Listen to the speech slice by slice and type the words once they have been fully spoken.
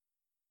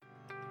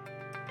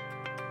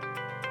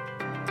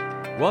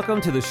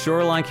Welcome to the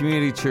Shoreline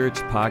Community Church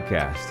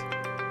podcast,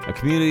 a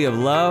community of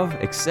love,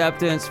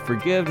 acceptance,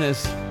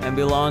 forgiveness, and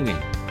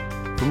belonging.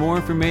 For more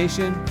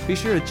information, be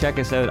sure to check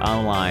us out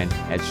online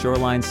at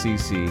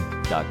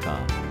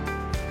shorelinecc.com.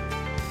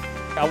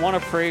 I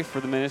want to pray for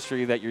the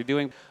ministry that you're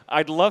doing.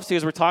 I'd love to,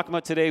 as we're talking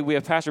about today, we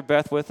have Pastor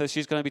Beth with us.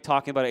 She's going to be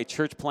talking about a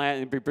church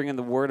plant and be bringing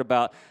the word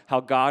about how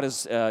God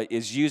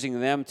is using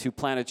them to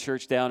plant a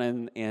church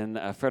down in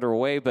Federal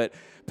Way. But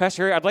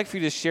Pastor Harry, I'd like for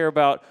you to share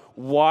about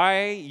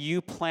why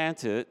you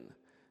planted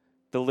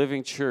the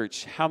Living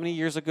Church. How many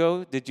years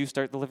ago did you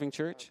start the Living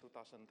Church?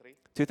 2003.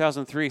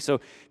 2003.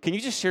 So can you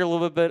just share a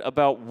little bit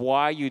about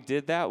why you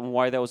did that and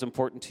why that was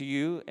important to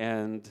you,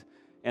 and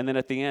then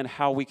at the end,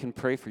 how we can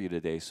pray for you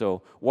today.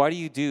 So why do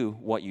you do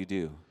what you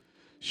do?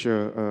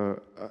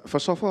 Sure.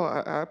 First of all,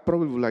 I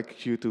probably would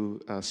like you to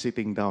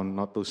sitting down,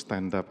 not to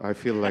stand up. I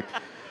feel like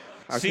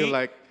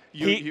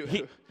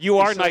you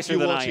are it's like nicer you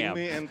than I watching am.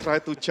 me and try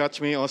to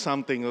judge me or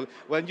something.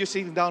 When you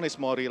sitting down, it's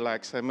more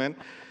relaxed. I mean,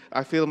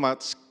 I feel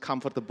much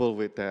comfortable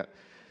with that.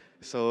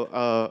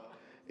 So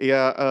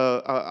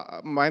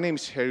my name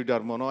is Heri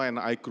Darmono, and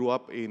I grew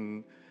up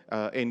in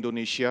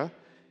Indonesia.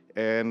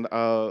 And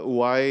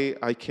why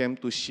I came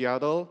to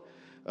Seattle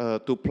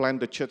to plant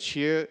the church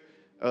here.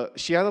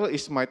 Seattle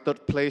is my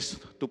third place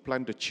to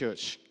plant the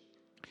church.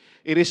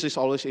 It is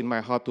always in my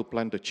heart to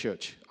plant the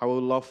church. I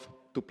would love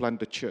to plant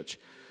the church.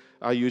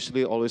 I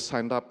usually always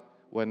sign up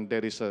when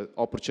there is an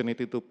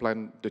opportunity to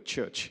plant the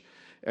church.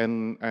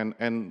 And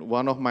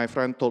one of my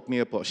friends told me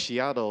about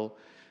Seattle,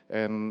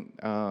 and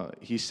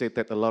he said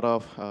that a lot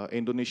of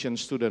Indonesian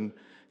students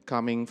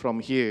coming from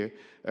here,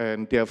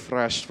 and they're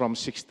fresh from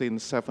 16,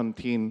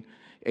 17,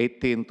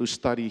 18 to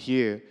study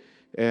here.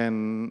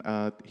 And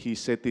he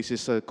said this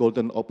is a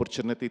golden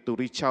opportunity to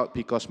reach out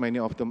because many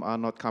of them are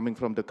not coming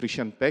from the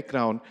Christian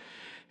background.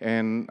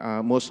 And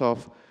most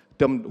of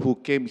them who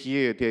came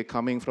here, they're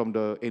coming from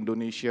the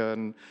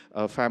Indonesian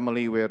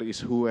family where is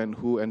who and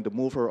the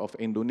mover of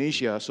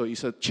Indonesia. So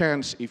it's a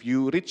chance if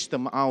you reach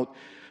them out,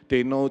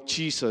 they know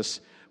Jesus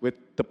with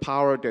the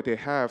power that they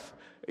have.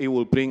 It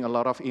will bring a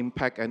lot of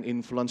impact and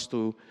influence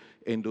to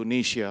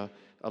Indonesia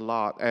a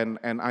lot. And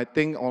I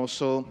think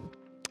also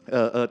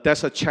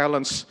that's a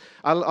challenge.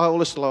 I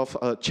always love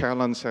a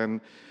challenge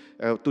and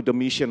to the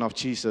mission of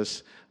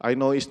Jesus. I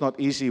know it's not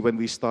easy when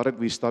we started.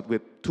 We start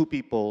with two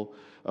people,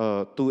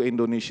 two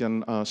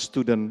Indonesian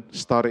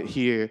students started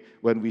here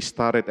when we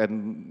started,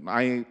 and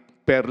I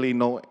barely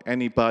know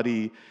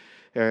anybody.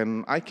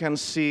 And I can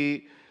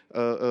see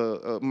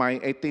my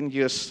 18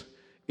 years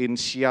in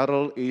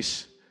Seattle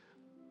is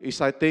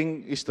I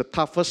think is the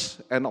toughest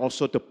and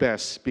also the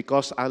best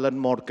because I learned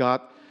more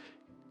God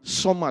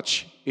so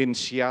much in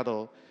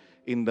Seattle.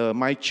 In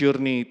my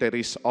journey that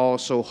is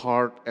also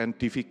hard and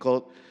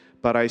difficult,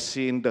 but I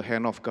see in the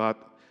hand of God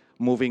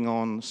moving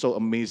on so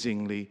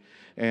amazingly.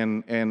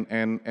 And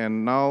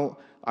now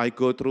I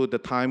go through the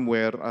time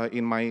where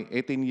in my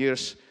 18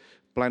 years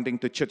planting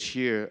the church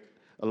here,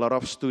 a lot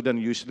of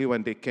students usually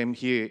when they came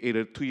here,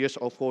 either 2 years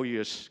or 4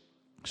 years.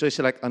 So it's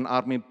like an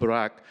army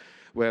barrack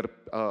where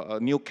a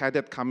new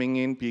cadet coming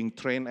in, being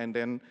trained, and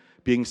then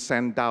being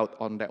sent out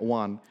on that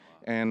one.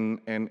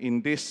 And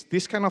in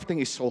this kind of thing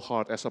is so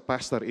hard as a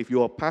pastor. If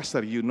you're a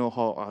pastor, you know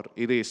how hard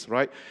it is,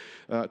 right?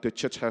 The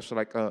church has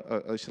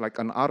it's like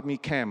an army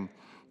camp.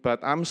 But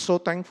I'm so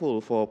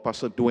thankful for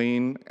Pastor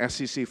Dwayne,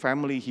 SCC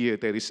family here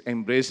that is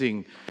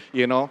embracing.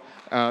 You know,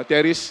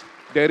 there is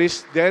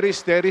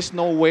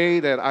no way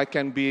that I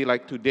can be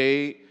like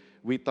today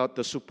without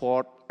the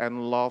support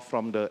and love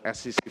from the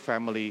SCC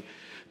family.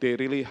 They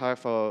really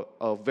have a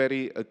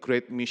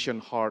great mission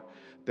heart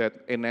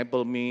that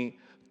enable me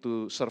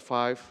to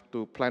survive,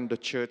 to plant the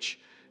church,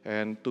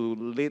 and to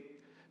lead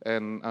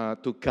and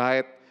to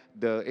guide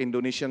the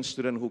Indonesian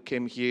student who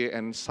came here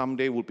and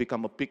someday will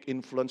become a big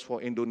influence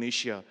for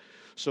Indonesia.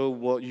 So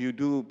what you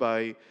do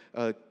by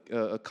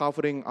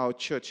covering our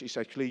church is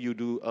actually you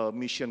do a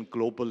mission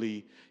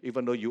globally.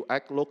 Even though you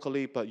act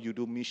locally, but you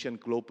do mission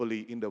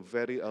globally in a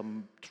very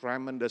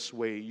tremendous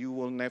way. You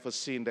will never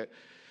see that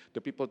the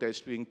people that is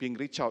being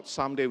reached out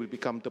someday will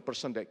become the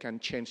person that can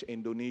change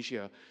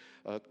Indonesia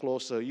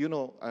closer. You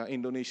know,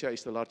 Indonesia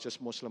is the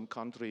largest Muslim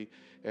country,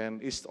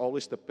 and it's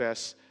always the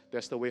best.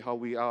 That's the way how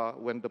we are.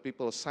 When the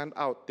people send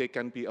out, they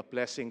can be a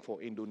blessing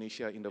for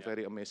Indonesia in a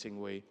very amazing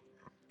way.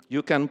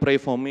 You can pray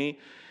for me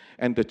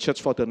and the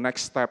church for the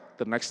next step,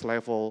 the next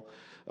level.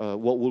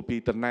 What will be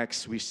the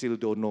next, we still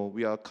don't know.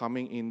 We are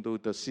coming into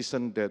the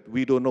season that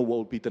we don't know what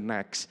will be the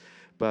next.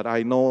 But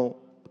I know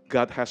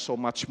God has so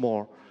much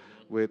more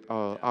with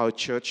our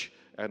church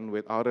and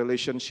with our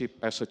relationship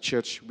as a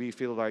church. We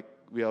feel like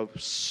we are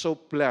so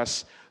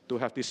blessed to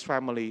have this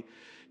family.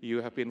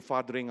 You have been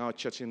fathering our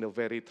church in a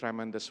very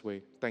tremendous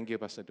way. Thank you,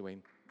 Pastor Dwayne.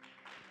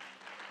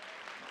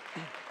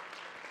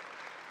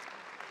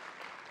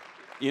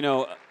 You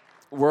know,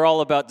 we're all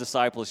about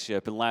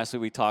discipleship, and last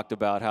week we talked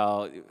about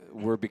how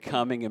we're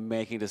becoming and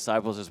making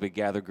disciples as we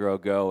gather, grow,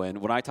 go. And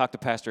when I talk to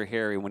Pastor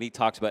Harry, when he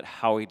talks about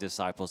how he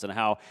disciples and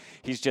how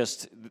he's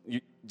just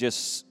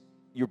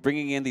you're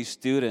bringing in these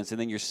students, and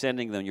then you're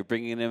sending them. You're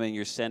bringing them and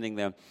you're sending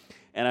them.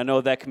 And I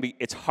know that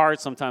it's hard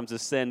sometimes to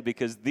send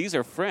because these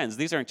are friends.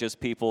 These aren't just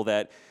people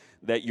that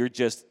you're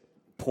just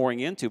pouring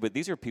into, but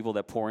these are people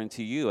that pour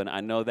into you. And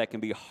I know that can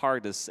be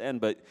hard to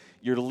send, but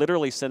you're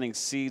literally sending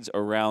seeds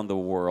around the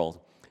world.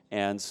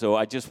 And so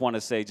I just want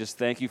to say, just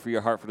thank you for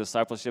your heart for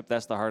discipleship.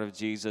 That's the heart of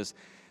Jesus.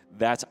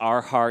 That's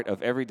our heart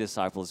of every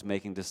disciple, is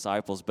making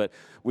disciples. But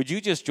would you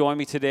just join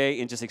me today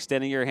in just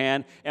extending your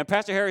hand? And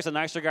Pastor Harry's a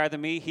nicer guy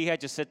than me. He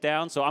had you sit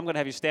down, so I'm going to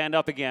have you stand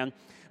up again.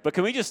 But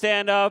can we just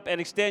stand up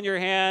and extend your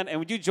hand? And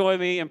would you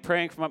join me in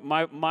praying for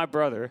my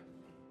brother?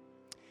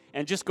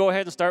 And just go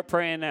ahead and start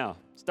praying now.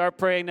 Start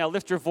praying now.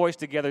 Lift your voice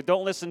together.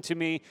 Don't listen to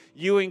me.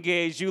 You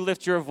engage. You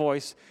lift your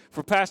voice.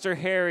 For Pastor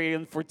Harry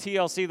and for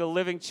TLC, the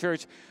Living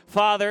Church.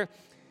 Father,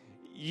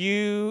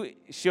 you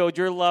showed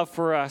your love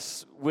for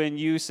us when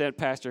you sent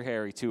Pastor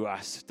Harry to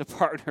us to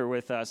partner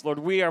with us. Lord,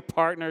 we are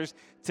partners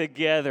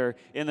together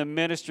in the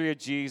ministry of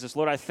Jesus.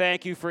 Lord, I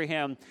thank you for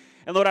him.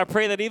 And Lord, I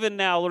pray that even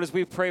now, Lord, as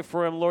we pray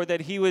for him, Lord, that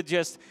he would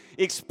just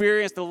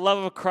experience the love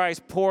of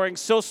Christ pouring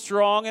so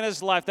strong in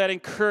his life, that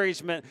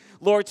encouragement,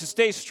 Lord, to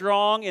stay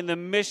strong in the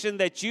mission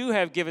that you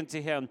have given to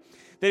him,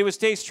 that he would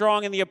stay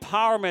strong in the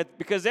empowerment,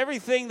 because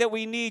everything that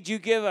we need, you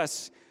give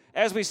us.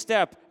 As we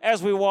step,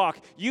 as we walk,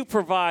 you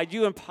provide,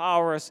 you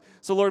empower us.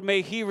 So, Lord,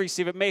 may he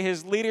receive it. May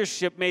his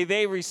leadership, may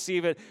they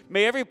receive it.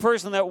 May every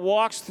person that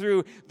walks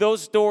through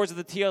those doors of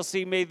the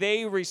TLC, may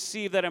they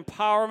receive that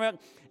empowerment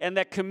and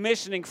that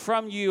commissioning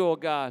from you, oh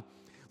God.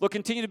 Lord,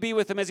 continue to be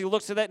with him as he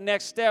looks to that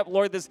next step.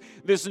 Lord,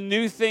 this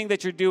new thing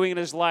that you're doing in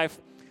his life.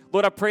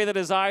 Lord, I pray that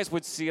his eyes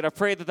would see it. I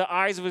pray that the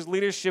eyes of his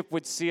leadership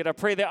would see it. I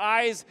pray the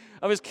eyes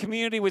of his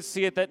community would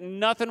see it, that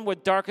nothing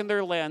would darken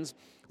their lens.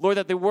 Lord,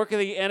 that the work of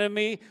the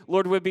enemy,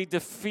 Lord, would be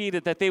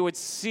defeated, that they would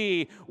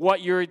see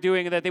what you're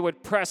doing and that they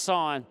would press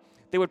on.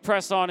 They would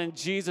press on in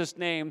Jesus'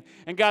 name.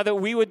 And God, that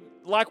we would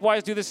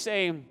likewise do the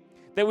same,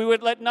 that we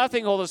would let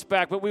nothing hold us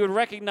back, but we would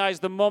recognize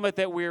the moment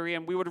that we're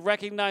in. We would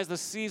recognize the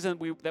season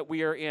that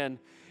we are in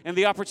and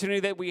the opportunity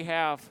that we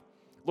have.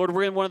 Lord,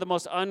 we're in one of the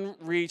most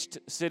unreached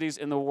cities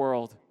in the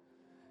world.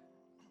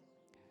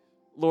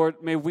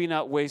 Lord, may we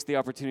not waste the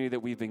opportunity that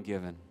we've been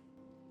given.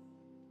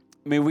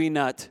 May we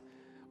not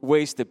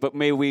waste it, but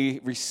may we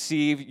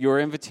receive your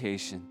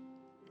invitation,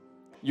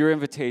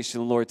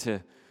 Lord,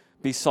 to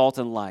be salt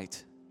and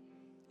light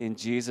in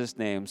Jesus'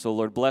 name. So,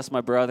 Lord, bless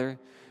my brother,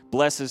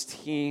 bless his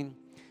team,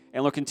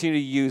 and Lord, continue to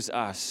use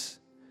us.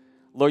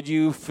 Lord,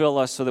 you fill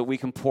us so that we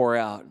can pour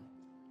out.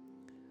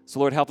 So,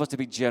 Lord, help us to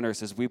be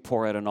generous as we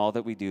pour out in all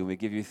that we do. We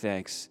give you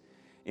thanks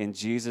in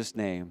Jesus'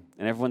 name.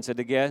 And everyone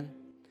said again,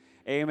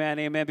 amen,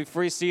 amen.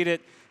 Before you seat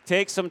it,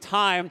 take some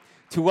time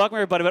to welcome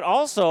everybody. But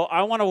also,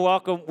 I want to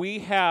welcome, we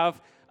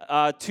have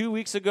 2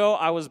 weeks ago,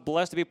 I was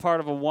blessed to be part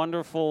of a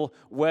wonderful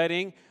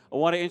wedding. I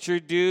want to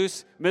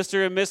introduce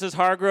Mr. and Mrs.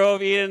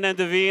 Hargrove, Eden and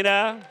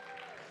Davina,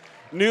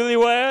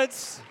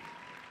 newlyweds.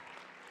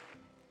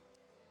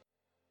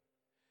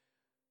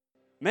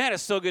 Man,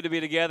 it's so good to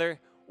be together.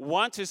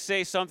 Want to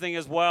say something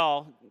as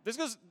well. There's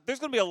going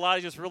to be a lot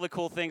of just really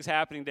cool things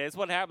happening today. It's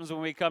what happens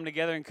when we come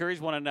together and encourage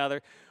one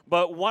another.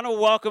 But want to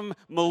welcome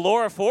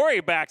Melora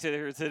Forey back to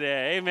here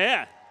today.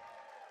 Amen.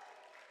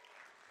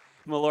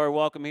 Melora,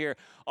 welcome here.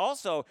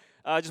 Also,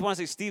 I just want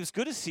to say, Steve, it's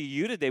good to see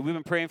you today. We've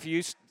been praying for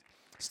you.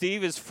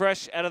 Steve is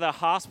fresh out of the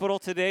hospital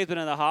today. He's been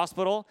in the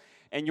hospital.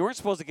 And you weren't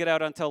supposed to get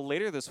out until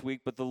later this week,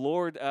 but the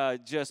Lord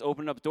just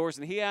opened up doors.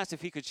 And he asked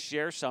if he could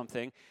share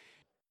something.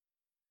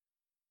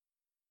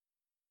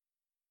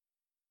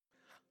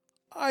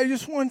 I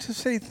just want to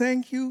say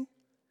thank you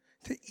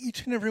to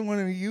each and every one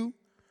of you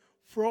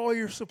for all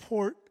your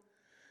support.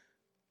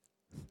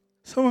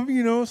 Some of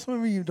you know, some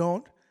of you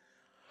don't.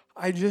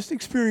 I just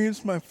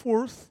experienced my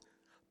 4th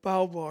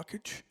bowel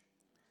blockage,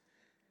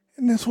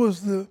 and this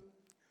was the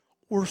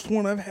worst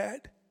one I've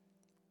had.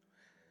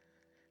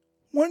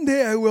 One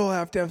day I will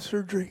have to have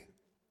surgery.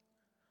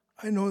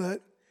 I know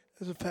that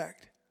as a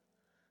fact.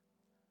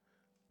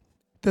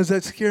 Does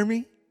that scare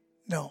me?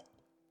 No.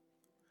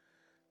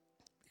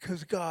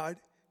 Because God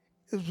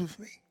is with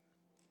me.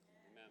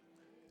 Amen.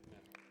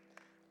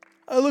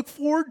 I look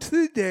forward to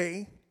the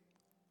day.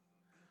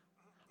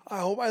 I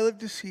hope I live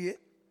to see it.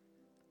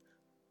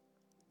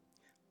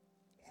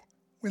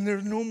 When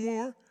there's no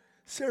more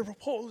cerebral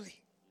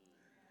palsy,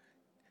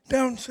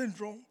 Down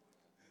syndrome,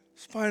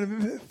 spina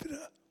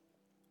bifida.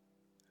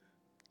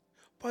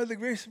 By the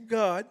grace of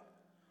God,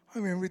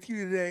 I'm here with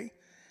you today.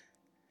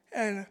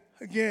 And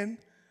again,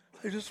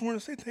 I just want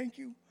to say thank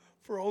you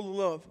for all the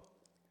love.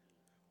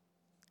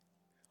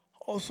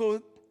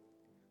 Also,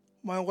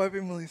 my wife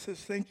Emily says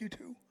thank you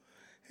too.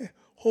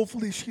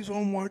 Hopefully she's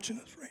home watching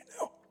us right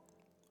now.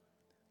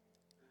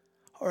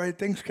 All right,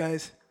 thanks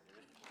guys.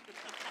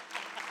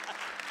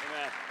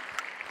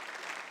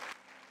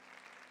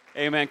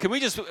 Amen. Can we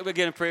just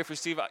again pray for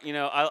Steve? You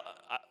know,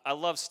 I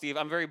love Steve.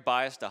 I'm very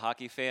biased to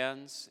hockey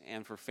fans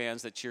and for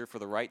fans that cheer for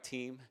the right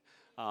team.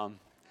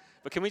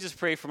 But can we just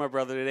pray for my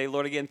brother today?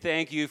 Lord, again,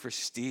 thank you for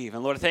Steve.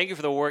 And Lord, thank you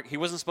for the work. He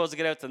wasn't supposed to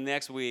get out till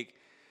next week.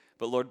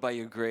 But Lord, by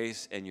your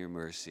grace and your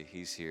mercy,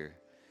 he's here.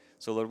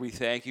 So, Lord, we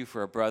thank you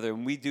for our brother,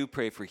 and we do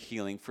pray for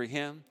healing for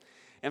him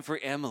and for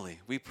Emily.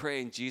 We pray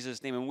in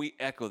Jesus' name, and we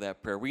echo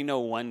that prayer. We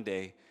know one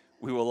day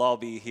we will all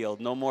be healed.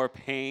 No more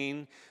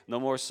pain, no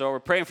more sorrow.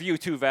 We're praying for you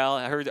too, Val.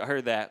 I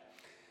heard that.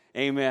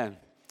 Amen.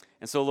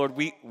 And so, Lord,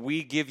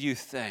 we give you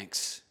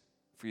thanks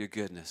for your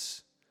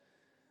goodness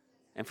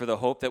and for the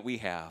hope that we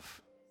have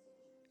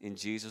in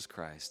Jesus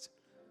Christ.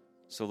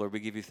 So, Lord,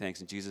 we give you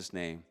thanks in Jesus'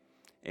 name.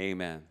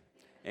 Amen.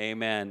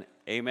 Amen.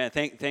 Amen.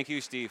 Thank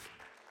you, Steve.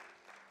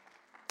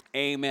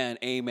 Amen.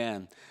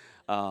 Amen.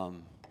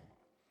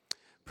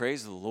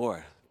 Praise the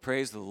Lord.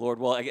 Praise the Lord.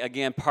 Well,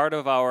 again, part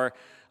of our,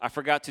 I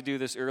forgot to do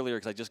this earlier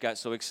because I just got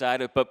so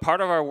excited, but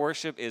part of our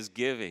worship is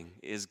giving.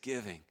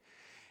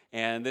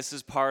 And this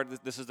is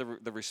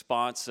the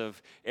response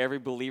of every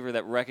believer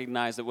that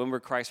recognizes that when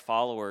we're Christ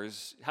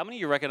followers, how many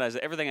of you recognize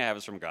that everything I have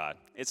is from God?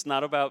 It's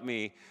not about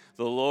me.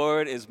 The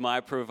Lord is my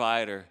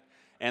provider.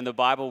 And the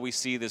Bible, we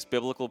see this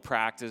biblical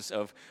practice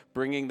of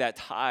bringing that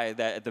tithe,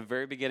 that at the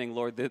very beginning,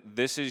 Lord,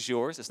 this is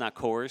yours. It's not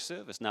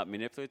coercive. It's not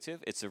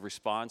manipulative. It's a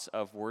response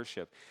of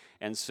worship.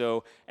 And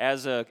so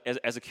as a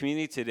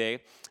community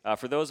today,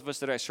 for those of us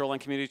that are at Shoreline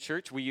Community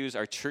Church, we use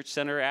our Church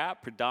Center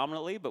app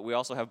predominantly, but we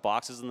also have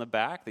boxes in the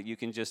back that you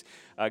can just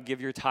give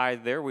your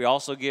tithe there. We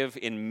also give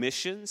in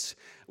missions.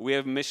 We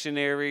have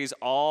missionaries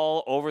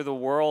all over the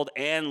world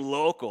and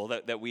local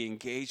that we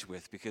engage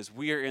with because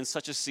we are in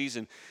such a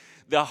season.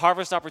 The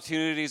harvest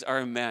opportunities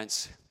are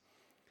immense,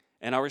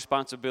 and our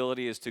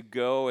responsibility is to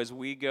go as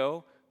we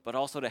go, but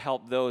also to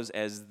help those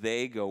as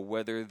they go,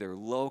 whether they're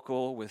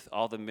local with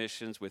all the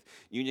missions, with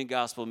Union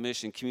Gospel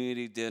Mission,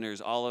 community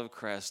dinners, Olive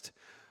Crest,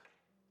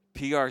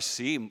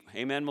 PRC,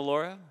 amen,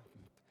 Melora,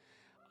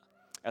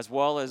 as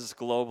well as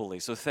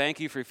globally. So thank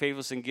you for your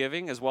faithfulness in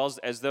giving, as well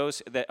as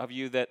those of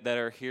you that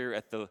are here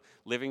at the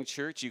Living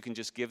Church. You can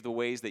just give the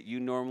ways that you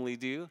normally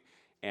do.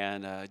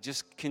 And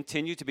just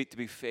continue to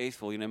be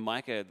faithful. You know,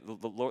 Micah,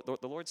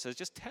 the Lord says,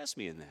 just test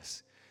me in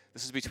this.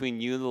 This is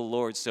between you and the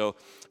Lord. So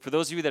for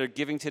those of you that are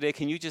giving today,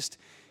 can you just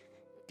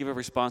give a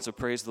response of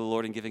praise to the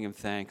Lord and giving him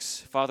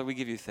thanks? Father, we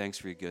give you thanks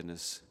for your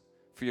goodness,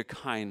 for your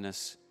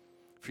kindness,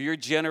 for your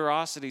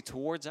generosity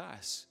towards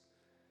us.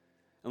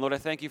 And Lord, I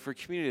thank you for a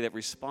community that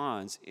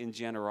responds in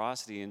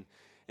generosity and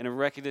in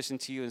recognition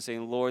to you and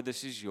saying, Lord,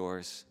 this is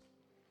yours.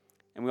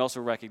 And we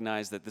also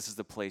recognize that this is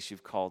the place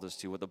you've called us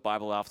to, what the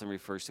Bible often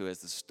refers to as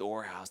the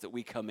storehouse, that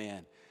we come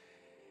in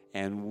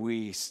and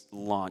we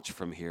launch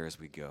from here as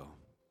we go.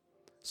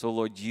 So,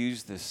 Lord,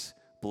 use this,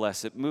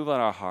 bless it, move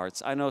on our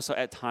hearts. I know so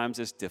at times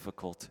it's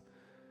difficult.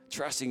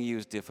 Trusting you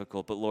is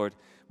difficult, but Lord,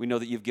 we know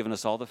that you've given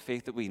us all the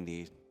faith that we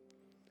need.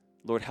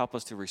 Lord, help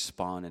us to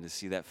respond and to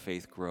see that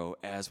faith grow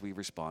as we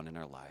respond in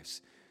our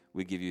lives.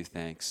 We give you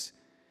thanks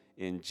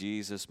in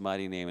Jesus'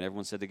 mighty name. And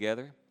everyone said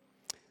together,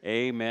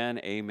 amen,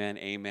 amen,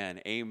 amen,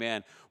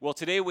 amen. Well,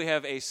 today we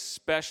have a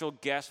special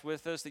guest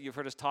with us that you've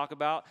heard us talk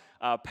about.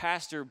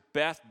 Pastor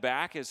Beth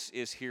Back is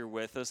here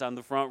with us on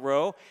the front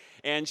row.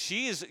 And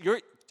she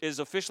is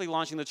officially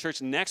launching the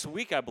church next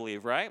week, I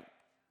believe, right?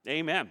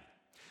 Amen.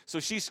 So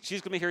she's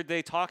going to be here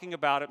today talking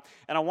about it.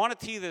 And I want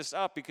to tee this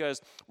up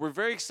because we're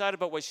very excited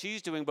about what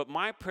she's doing. But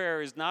my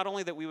prayer is not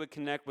only that we would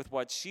connect with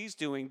what she's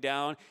doing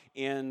down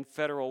in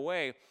Federal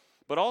Way,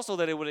 but also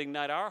that it would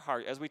ignite our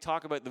heart as we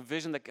talk about the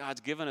vision that God's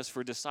given us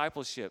for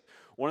discipleship.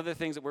 One of the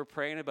things that we're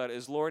praying about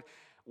is, Lord,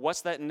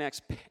 what's that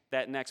next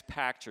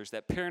PAC church,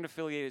 that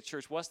parent-affiliated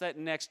church? What's that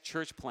next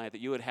church plant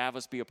that you would have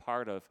us be a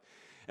part of?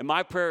 And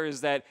my prayer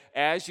is that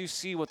as you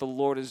see what the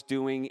Lord is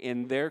doing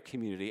in their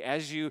community,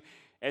 as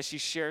she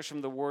shares from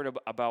the Word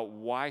about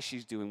why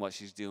she's doing what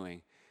she's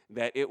doing,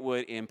 that it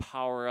would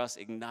empower us,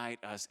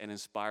 ignite us, and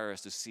inspire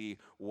us to see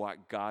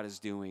what God is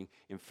doing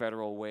in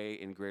Federal Way,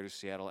 in Greater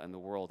Seattle, and the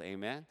world.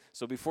 Amen?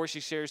 So before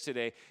she shares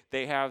today,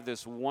 they have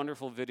this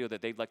wonderful video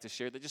that they'd like to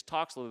share that just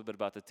talks a little bit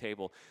about the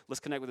table. Let's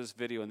connect with this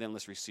video, and then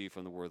let's receive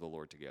from the Word of the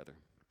Lord together.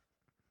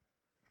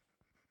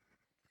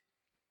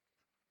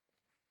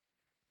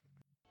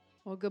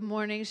 Well, good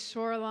morning,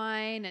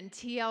 Shoreline and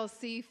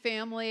TLC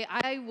family.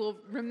 I will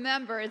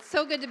remember. It's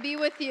so good to be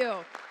with you.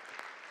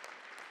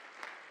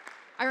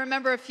 I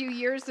remember a few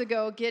years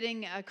ago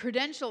getting a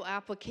credential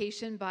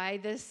application by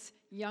this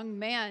young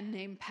man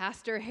named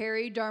Pastor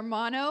Harry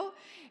Darmano,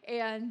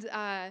 and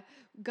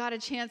got a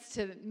chance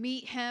to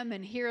meet him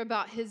and hear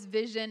about his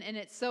vision, and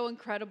it's so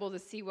incredible to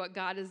see what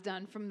God has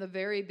done from the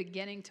very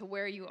beginning to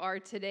where you are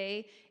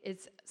today.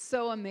 It's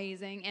so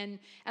amazing.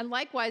 And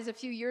likewise, a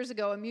few years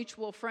ago, a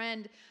mutual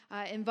friend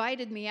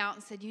invited me out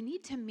and said, you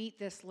need to meet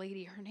this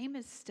lady. Her name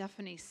is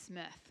Stephanie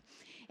Smith.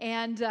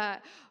 And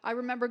I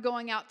remember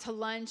going out to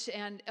lunch,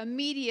 and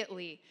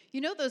immediately, you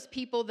know those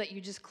people that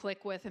you just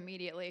click with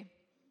immediately?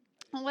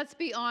 Well, let's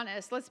be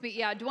honest.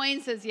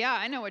 Dwayne says, yeah,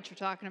 I know what you're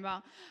talking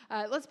about.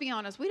 Let's be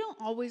honest. We don't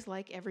always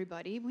like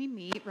everybody we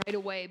meet right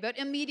away. But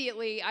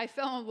immediately, I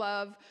fell in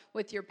love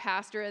with your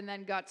pastor and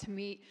then got to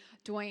meet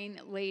Dwayne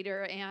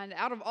later. And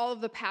out of all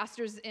of the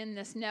pastors in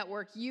this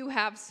network, you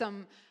have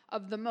some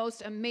of the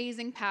most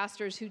amazing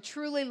pastors who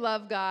truly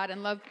love God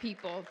and love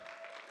people.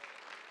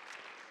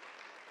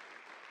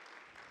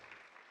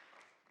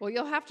 Well,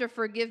 you'll have to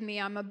forgive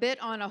me. I'm a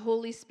bit on a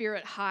Holy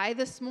Spirit high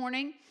this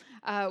morning.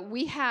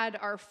 We had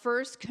our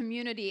first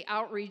community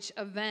outreach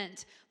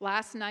event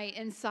last night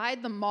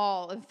inside the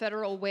mall of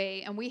Federal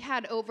Way, and we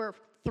had over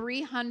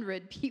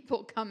 300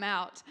 people come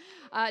out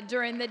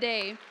during the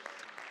day.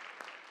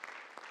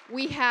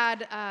 We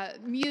had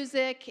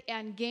music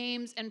and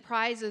games and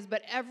prizes,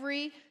 but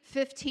every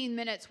 15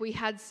 minutes we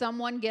had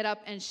someone get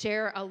up and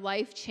share a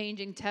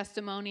life-changing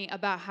testimony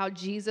about how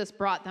Jesus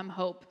brought them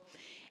hope.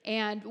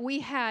 And we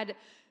had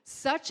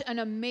such an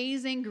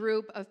amazing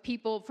group of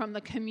people from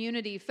the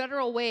community.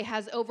 Federal Way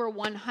has over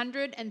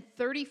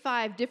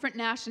 135 different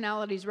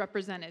nationalities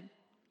represented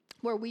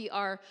where we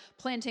are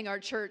planting our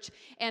church,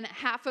 and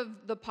half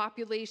of the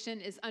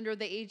population is under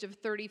the age of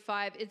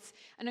 35. It's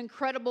an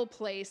incredible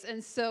place,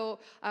 and so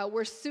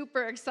we're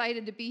super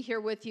excited to be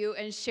here with you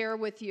and share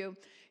with you.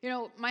 You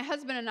know, my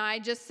husband and I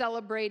just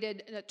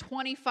celebrated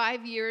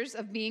 25 years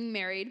of being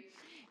married,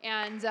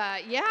 and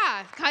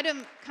yeah, kind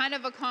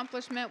of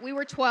accomplishment. We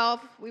were 12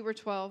 when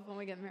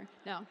we got married.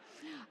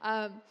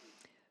 No.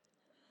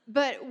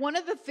 But one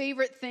of the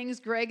favorite things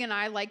Greg and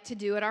I like to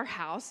do at our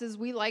house is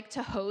we like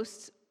to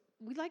host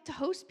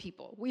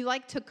people. We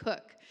like to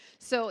cook.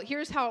 So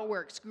here's how it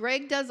works.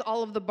 Greg does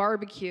all of the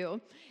barbecue,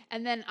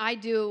 and then I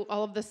do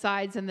all of the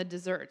sides and the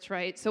desserts,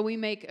 right? So we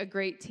make a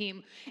great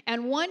team.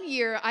 And one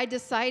year, I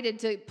decided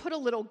to put a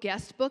little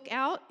guest book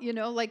out, you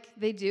know, like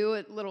they do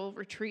at little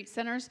retreat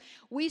centers.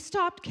 We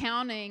stopped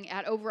counting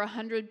at over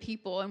 100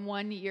 people in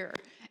 1 year.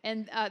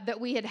 And that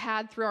we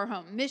had through our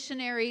home.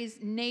 Missionaries,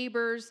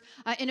 neighbors.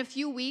 In a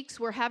few weeks,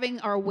 we're having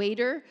our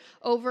waiter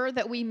over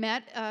that we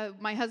met.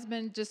 My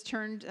husband just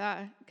turned,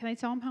 can I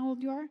tell him how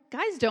old you are?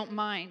 Guys don't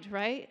mind,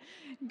 right?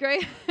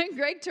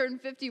 Greg turned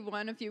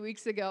 51 a few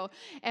weeks ago,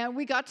 and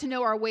we got to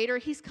know our waiter.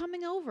 He's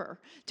coming over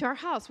to our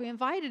house. We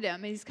invited him,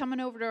 and he's coming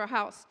over to our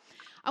house.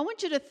 I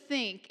want you to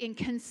think and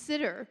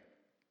consider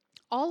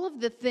all of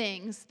the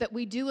things that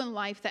we do in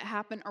life that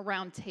happen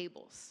around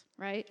tables,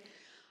 right?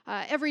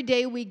 Every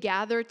day we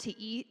gather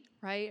to eat,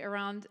 right,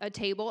 around a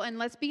table. And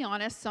let's be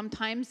honest,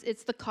 sometimes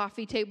it's the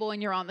coffee table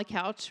and you're on the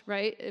couch,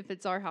 right, if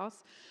it's our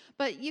house.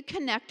 But you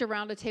connect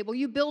around a table.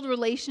 You build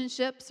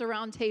relationships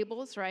around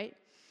tables, right?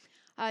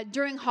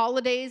 During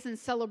holidays and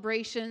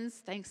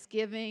celebrations,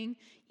 Thanksgiving,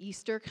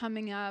 Easter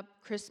coming up,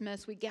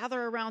 Christmas, we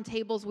gather around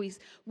tables.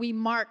 We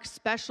mark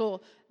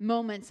special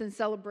moments and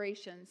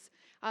celebrations.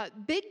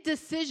 Big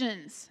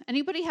decisions.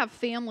 Anybody have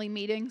family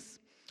meetings?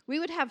 We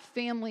would have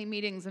family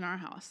meetings in our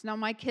house. Now,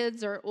 my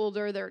kids are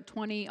older. They're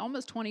 20,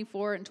 almost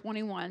 24 and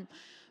 21.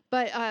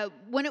 But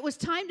when it was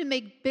time to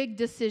make big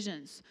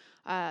decisions,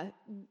 are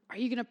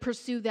you going to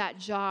pursue that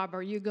job?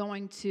 Are you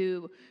going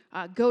to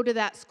go to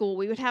that school?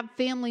 We would have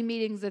family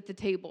meetings at the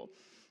table.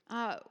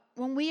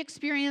 When we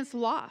experience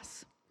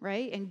loss,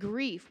 right, and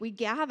grief, we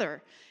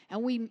gather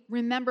and we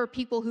remember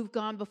people who've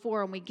gone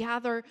before, and we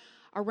gather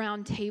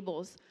around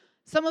tables.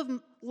 Some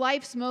of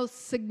life's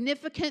most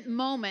significant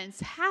moments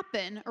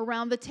happen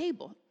around the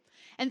table.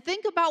 And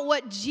think about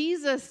what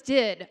Jesus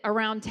did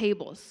around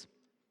tables.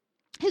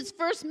 His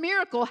first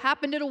miracle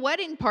happened at a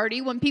wedding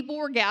party when people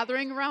were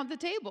gathering around the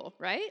table,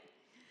 right?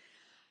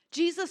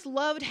 Jesus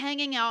loved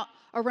hanging out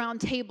around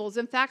tables.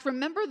 In fact,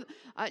 remember,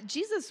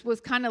 Jesus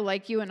was kind of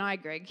like you and I,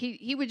 Greg.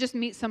 He would just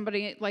meet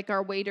somebody like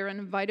our waiter and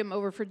invite him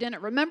over for dinner.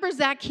 Remember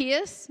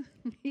Zacchaeus?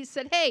 He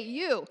said, "Hey,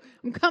 you,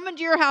 I'm coming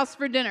to your house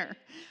for dinner."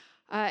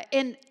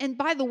 And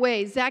by the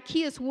way,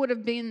 Zacchaeus would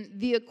have been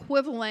the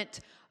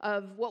equivalent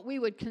of what we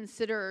would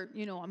consider,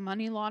 you know, a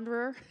money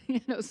launderer,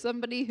 you know,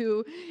 somebody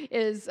who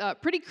is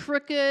pretty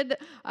crooked,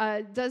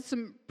 does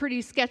some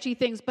pretty sketchy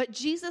things. But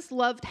Jesus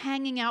loved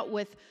hanging out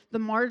with the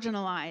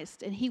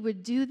marginalized, and he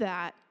would do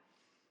that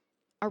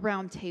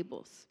around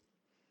tables.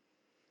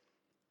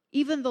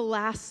 Even the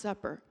Last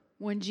Supper,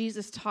 when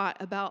Jesus taught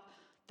about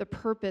the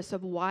purpose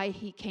of why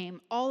he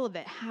came, all of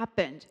it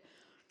happened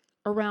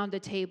around a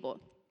table.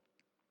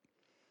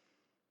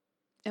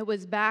 It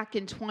was back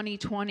in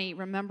 2020,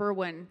 remember,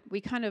 when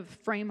we kind of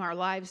frame our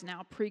lives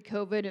now,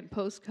 pre-COVID and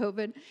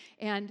post-COVID,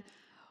 and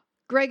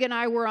Greg and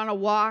I were on a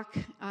walk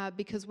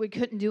because we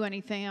couldn't do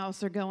anything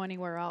else or go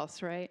anywhere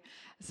else, right?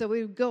 So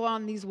we would go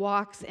on these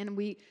walks, and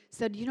we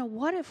said, you know,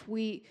 what if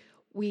we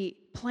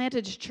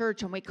planted a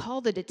church and we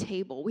called it a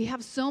table? We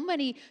have so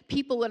many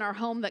people in our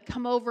home that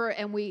come over,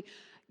 and we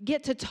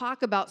get to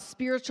talk about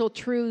spiritual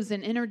truths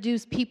and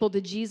introduce people to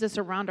Jesus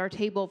around our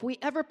table. If we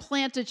ever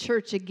plant a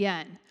church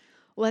again,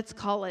 let's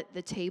call it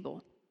the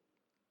table.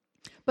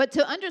 But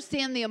to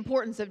understand the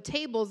importance of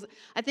tables,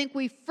 I think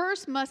we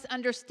first must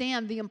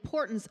understand the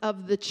importance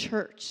of the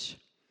church.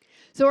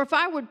 So if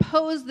I would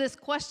pose this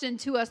question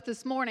to us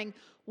this morning,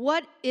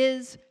 what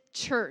is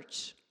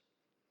church?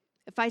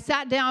 If I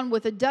sat down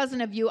with a dozen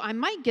of you, I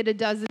might get a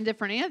dozen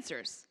different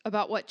answers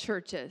about what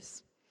church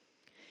is.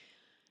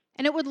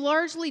 And it would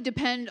largely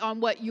depend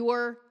on what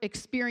your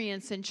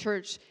experience in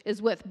church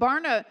is with.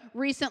 Barna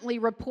recently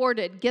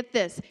reported, get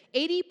this,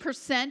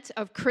 80%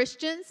 of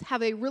Christians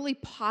have a really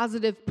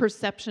positive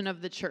perception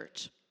of the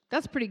church.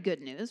 That's pretty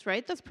good news,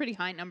 right? That's a pretty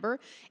high number.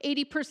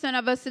 80%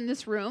 of us in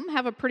this room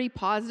have a pretty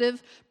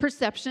positive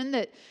perception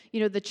that,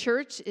 the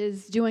church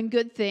is doing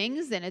good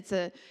things and it's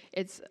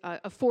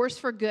a force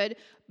for good.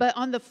 But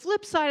on the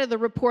flip side of the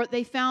report,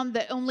 they found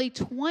that only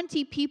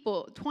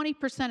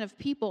 20% of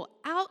people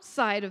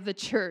outside of the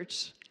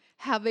church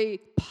have a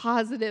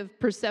positive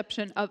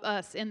perception of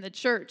us in the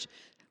church.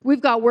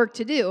 We've got work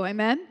to do,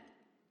 amen?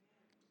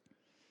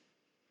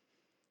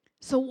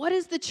 So what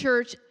is the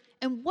church?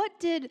 And what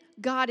did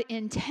God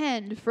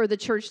intend for the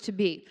church to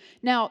be?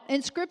 Now,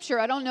 in Scripture,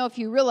 I don't know if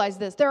you realize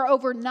this, there are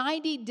over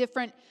 90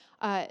 different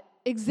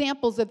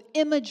examples of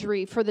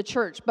imagery for the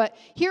church. But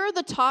here are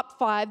the top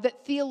 5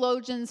 that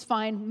theologians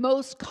find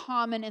most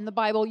common in the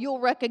Bible. You'll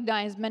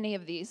recognize many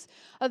of these.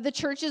 The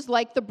church is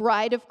like the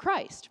bride of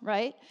Christ,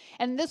 right?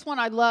 And this one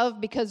I love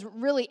because it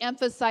really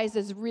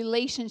emphasizes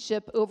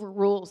relationship over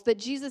rules. That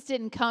Jesus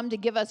didn't come to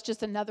give us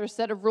just another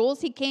set of rules.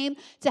 He came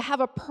to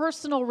have a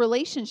personal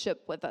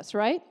relationship with us,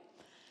 right?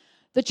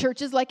 The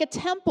church is like a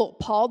temple.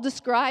 Paul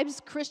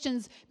describes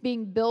Christians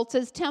being built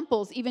as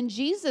temples. Even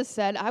Jesus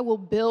said, I will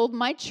build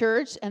my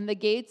church, and the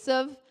gates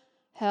of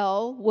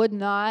hell would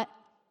not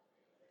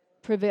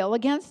prevail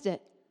against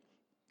it.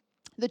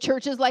 The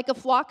church is like a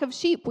flock of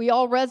sheep. We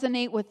all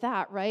resonate with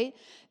that, right?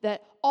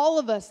 That all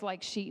of us,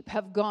 like sheep,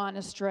 have gone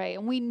astray,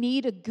 and we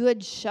need a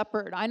good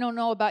shepherd. I don't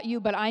know about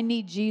you, but I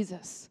need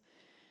Jesus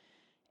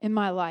in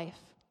my life.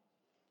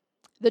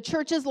 The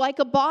church is like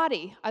a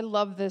body. I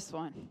love this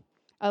one.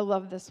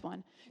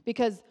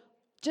 Because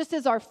just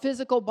as our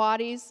physical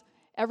bodies,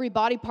 every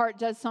body part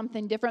does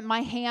something different.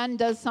 My hand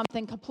does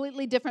something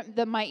completely different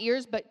than my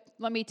ears, but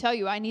let me tell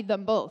you, I need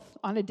them both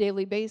on a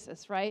daily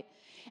basis, right?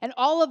 And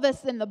all of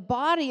us in the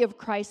body of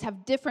Christ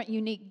have different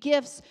unique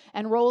gifts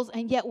and roles,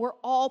 and yet we're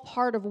all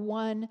part of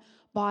one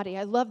body.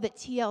 I love that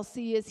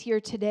TLC is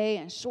here today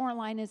and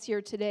Shoreline is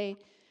here today.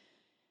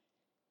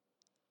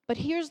 But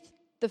here's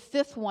the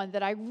 5th one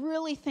that I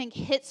really think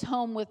hits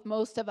home with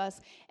most of us,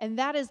 and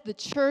that is the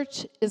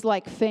church is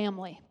like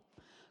family.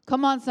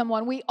 Come on,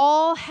 someone. We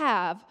all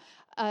have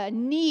a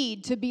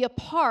need to be a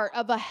part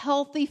of a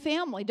healthy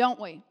family,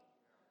 don't we?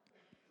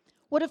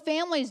 What do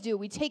families do?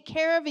 We take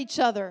care of each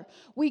other.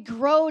 We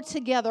grow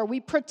together. We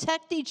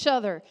protect each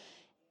other.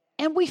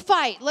 And we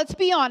fight. Let's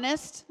be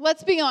honest.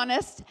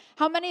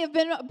 How many have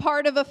been a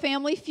part of a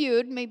family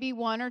feud? Maybe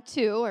 1 or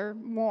 2 or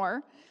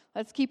more.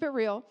 Let's keep it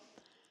real.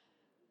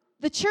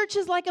 The church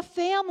is like a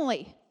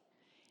family,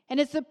 and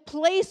it's a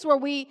place where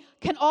we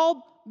can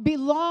all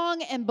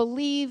belong and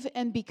believe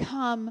and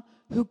become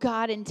who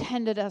God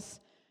intended us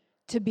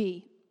to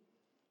be.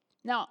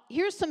 Now,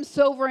 here's some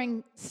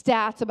sobering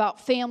stats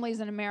about families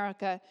in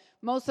America.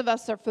 Most of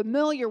us are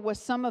familiar with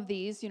some of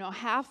these.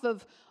 Half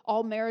of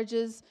all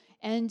marriages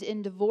end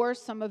in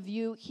divorce. Some of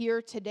you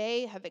here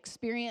today have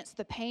experienced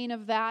the pain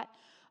of that.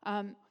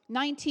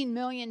 19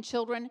 million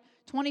children,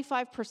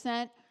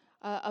 25%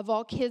 of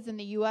all kids in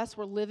the U.S.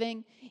 were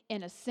living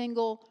in a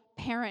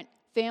single-parent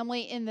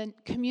family. In the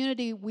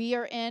community we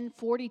are in,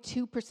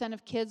 42%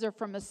 of kids are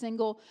from a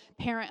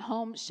single-parent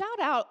home. Shout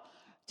out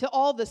to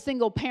all the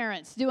single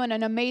parents doing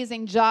an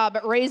amazing job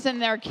at raising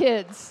their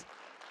kids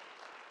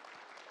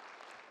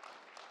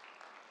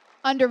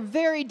under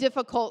very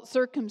difficult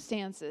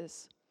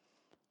circumstances.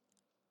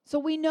 So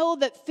we know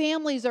that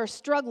families are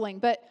struggling,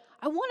 but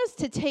I want us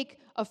to take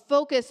a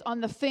focus on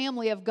the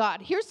family of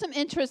God. Here's some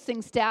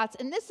interesting stats,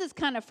 and this is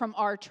kind of from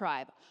our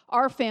tribe,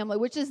 our family,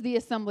 which is the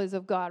Assemblies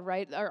of God,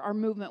 right? Our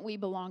movement we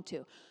belong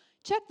to.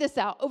 Check this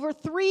out. Over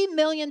 3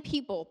 million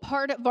people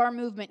part of our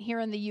movement here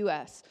in the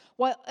U.S.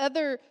 While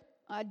other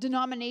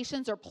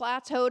denominations are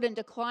plateaued and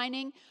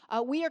declining,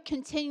 we are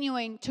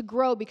continuing to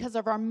grow because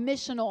of our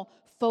missional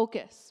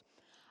focus.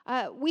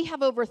 We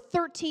have over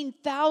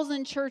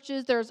 13,000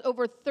 churches. There's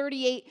over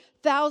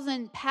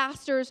 38,000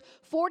 pastors.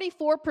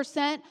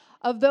 44%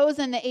 of those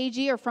in the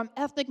AG are from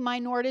ethnic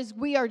minorities.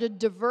 We are a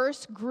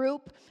diverse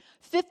group.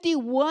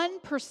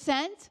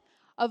 51%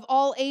 of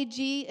all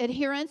AG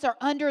adherents are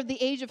under the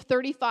age of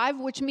 35,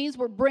 which means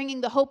we're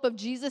bringing the hope of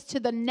Jesus to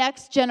the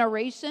next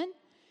generation.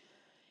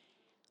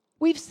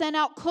 We've sent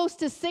out close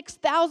to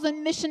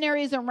 6,000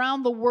 missionaries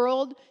around the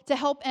world to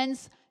help end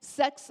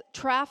sex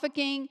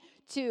trafficking,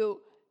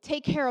 to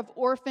take care of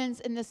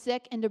orphans and the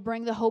sick, and to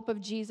bring the hope of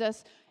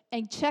Jesus.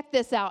 And check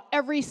this out.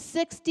 Every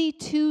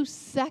 62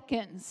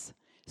 seconds,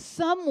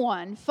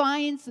 someone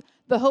finds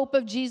the hope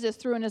of Jesus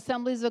through an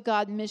Assemblies of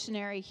God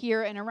missionary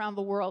here and around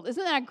the world.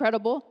 Isn't that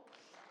incredible?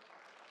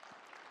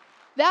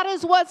 That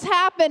is what's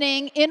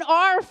happening in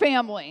our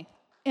family.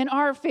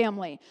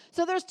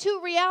 So there's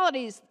 2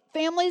 realities.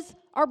 Families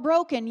are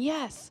broken,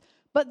 yes,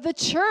 but the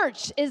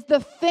church is the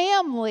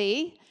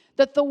family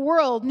that the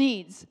world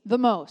needs the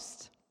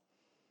most.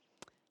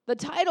 The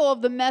title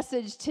of the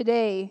message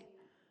today,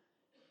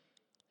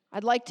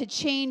 I'd like to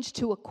change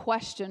to a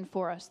question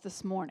for us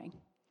this morning.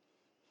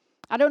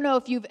 I don't know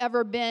if you've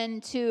ever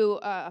been to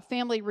a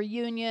family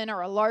reunion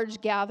or a large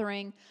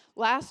gathering.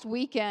 Last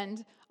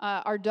weekend,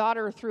 our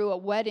daughter threw a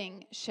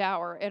wedding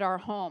shower at our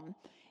home.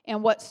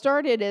 And what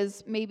started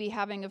as maybe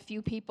having a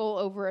few people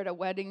over at a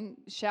wedding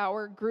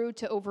shower grew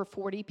to over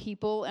 40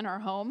 people in our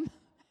home.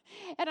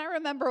 And I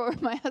remember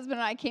when my husband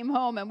and I came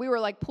home and we were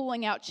like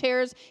pulling out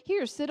chairs.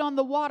 Here, sit on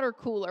the water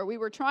cooler. We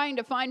were trying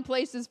to find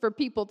places for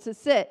people to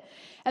sit.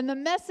 And the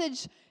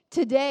message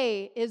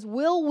today is,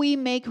 will we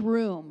make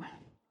room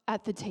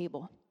at the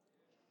table?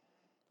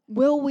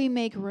 Will we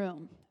make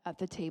room at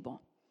the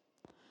table?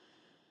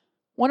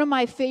 One of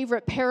my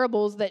favorite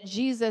parables that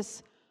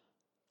Jesus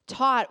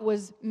taught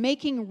was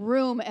making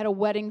room at a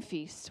wedding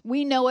feast.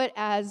 We know it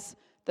as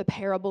the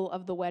parable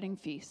of the wedding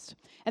feast.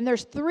 And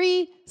there's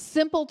 3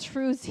 simple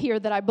truths here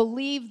that I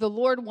believe the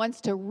Lord wants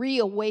to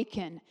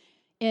reawaken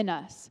in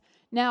us.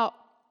 Now,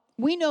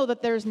 we know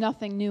that there's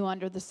nothing new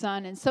under the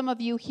sun, and some of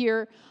you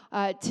here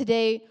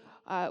today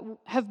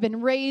have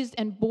been raised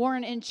and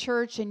born in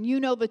church, and you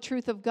know the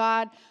truth of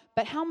God.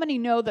 But how many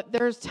know that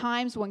there's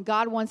times when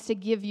God wants to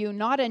give you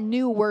not a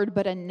new word,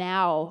 but a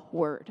now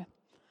word?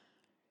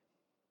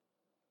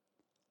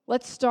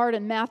 Let's start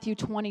in Matthew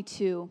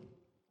 22,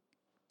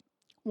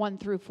 1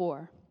 through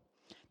 4.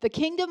 The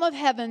kingdom of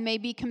heaven may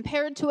be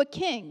compared to a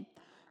king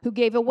who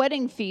gave a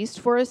wedding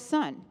feast for his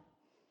son.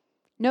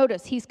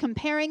 Notice, he's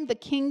comparing the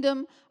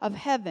kingdom of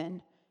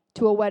heaven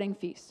to a wedding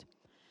feast.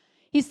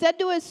 He said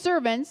to his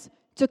servants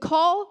to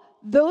call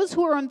those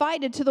who were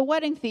invited to the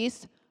wedding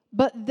feast,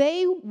 but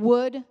they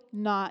would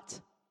not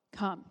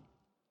come.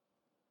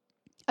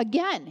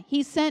 Again,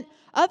 he sent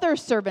other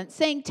servants,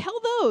 saying, tell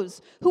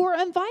those who are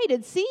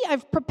invited, see,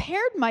 I've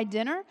prepared my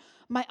dinner.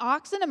 My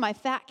oxen and my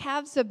fat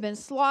calves have been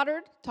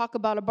slaughtered. Talk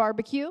about a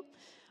barbecue.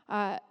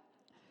 And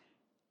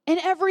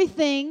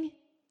everything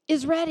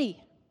is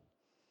ready.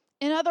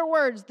 In other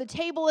words, the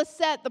table is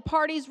set, the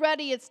party's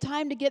ready, it's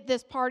time to get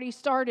this party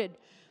started.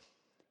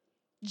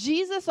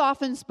 Jesus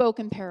often spoke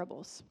in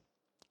parables.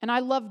 And I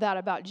love that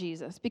about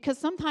Jesus, because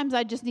sometimes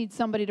I just need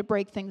somebody to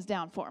break things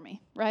down for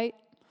me, right?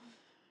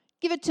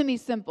 Give it to me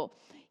simple.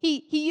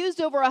 He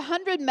used over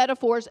 100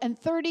 metaphors and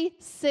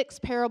 36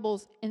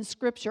 parables in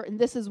Scripture, and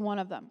this is one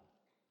of them.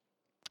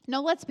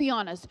 Now, let's be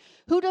honest.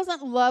 Who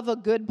doesn't love a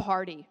good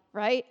party,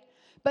 right?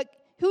 But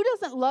who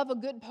doesn't love a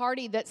good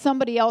party that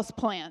somebody else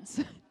plans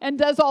and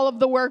does all of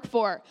the work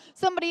for?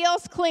 Somebody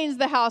else cleans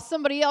the house.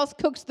 Somebody else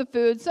cooks the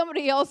food.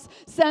 Somebody else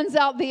sends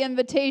out the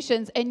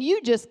invitations, and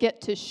you just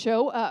get to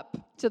show up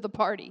to the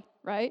party,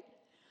 right?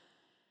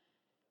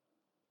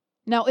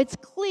 Now, it's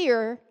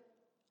clear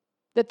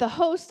that the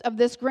host of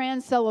this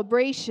grand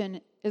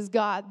celebration is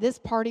God. This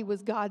party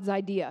was God's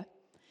idea.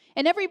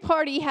 And every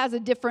party has a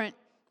different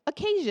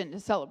occasion to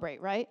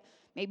celebrate, right?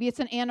 Maybe it's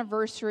an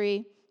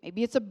anniversary.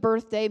 Maybe it's a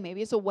birthday.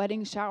 Maybe it's a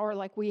wedding shower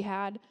like we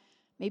had.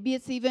 Maybe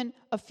it's even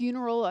a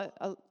funeral,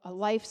 a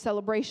life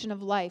celebration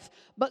of life.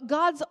 But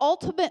God's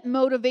ultimate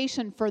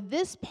motivation for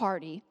this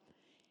party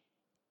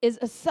is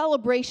a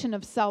celebration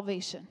of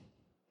salvation.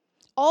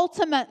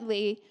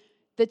 Ultimately,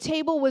 the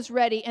table was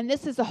ready, and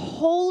this is a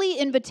holy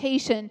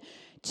invitation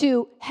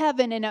to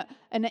heaven and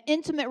an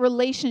intimate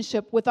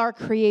relationship with our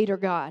Creator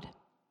God.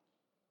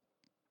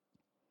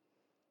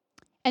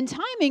 And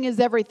timing is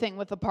everything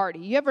with a party.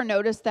 You ever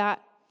notice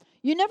that?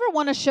 You never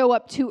want to show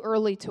up too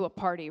early to a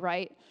party,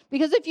 right?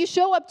 Because if you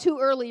show up too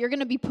early, you're going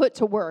to be put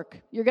to work.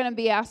 You're going to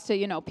be asked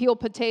to, peel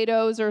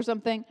potatoes or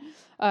something,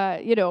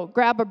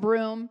 grab a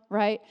broom,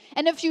 right?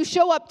 And if you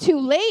show up too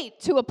late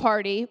to a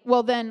party,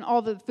 well, then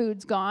all the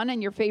food's gone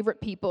and your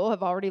favorite people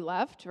have already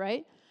left,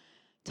 right?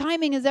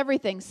 Timing is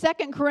everything.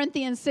 2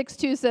 Corinthians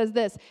 6:2 says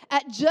this,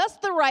 at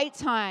just the right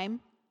time,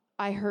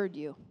 I heard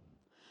you.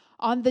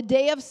 On the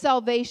day of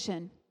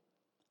salvation,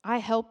 I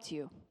helped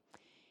you.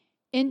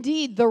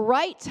 Indeed, the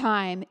right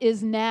time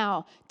is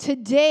now.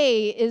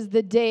 Today is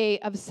the day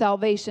of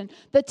salvation.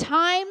 The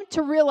time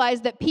to realize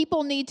that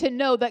people need to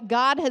know that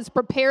God has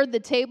prepared the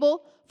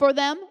table for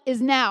them is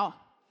now.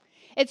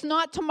 It's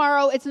not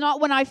tomorrow. It's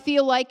not when I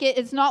feel like it.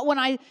 It's not when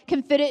I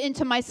can fit it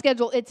into my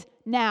schedule. It's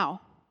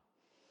now.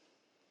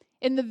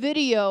 In the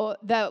video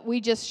that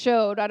we just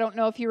showed, I don't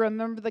know if you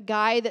remember the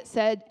guy that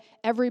said,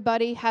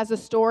 everybody has a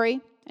story,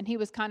 and he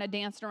was kind of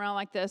dancing around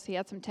like this. He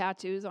had some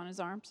tattoos on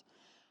his arms.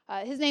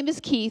 His name is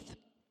Keith.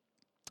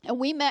 And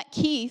we met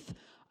Keith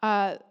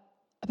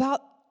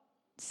about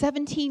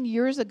 17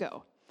 years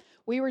ago.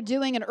 We were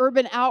doing an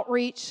urban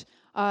outreach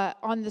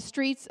on the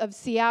streets of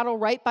Seattle,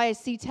 right by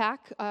SeaTac,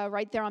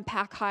 right there on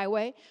Pack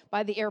Highway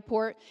by the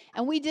airport.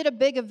 And we did a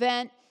big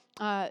event.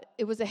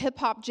 It was a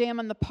hip-hop jam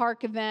in the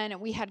park event,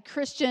 and we had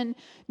Christian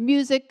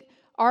music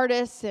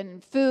artists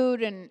and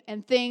food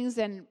and things,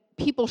 and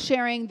people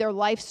sharing their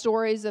life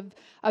stories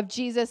of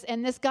Jesus.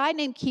 And this guy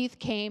named Keith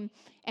came,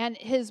 and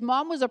his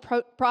mom was a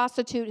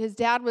prostitute. His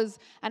dad was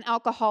an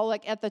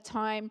alcoholic at the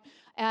time,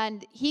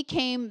 and he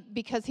came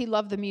because he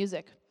loved the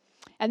music.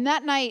 And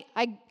that night,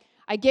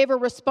 I gave a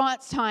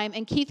response time,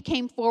 and Keith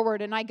came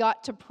forward, and I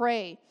got to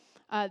pray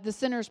the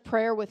sinner's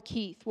prayer with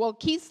Keith. Well,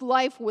 Keith's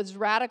life was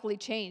radically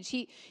changed.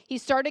 He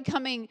started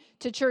coming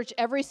to church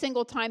every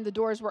single time the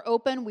doors were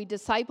open. We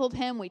discipled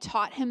him. We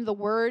taught him the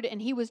word,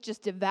 and he was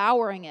just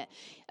devouring it.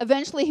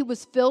 Eventually, he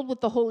was filled with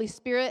the Holy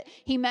Spirit.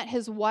 He met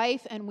his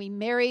wife, and we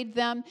married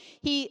them.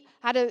 He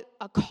had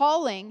a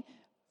calling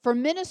for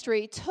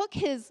ministry, took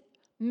his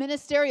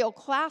ministerial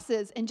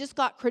classes, and just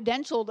got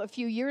credentialed a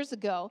few years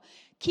ago.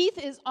 Keith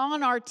is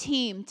on our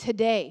team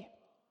today.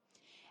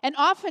 And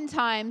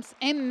oftentimes,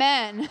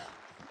 amen,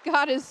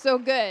 God is so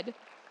good.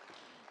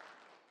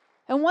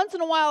 And once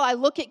in a while, I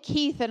look at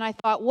Keith and I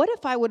thought, what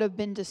if I would have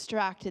been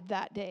distracted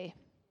that day?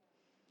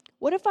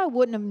 What if I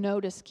wouldn't have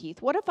noticed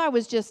Keith? What if I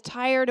was just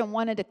tired and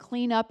wanted to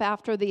clean up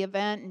after the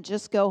event and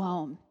just go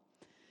home?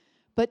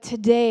 But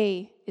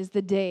today is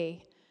the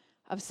day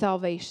of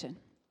salvation.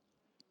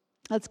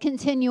 Let's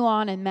continue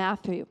on in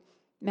Matthew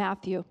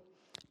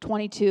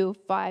 22,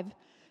 5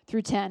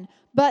 through 10.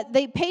 But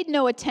they paid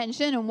no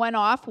attention and went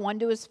off, one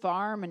to his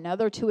farm,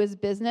 another to his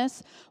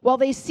business, while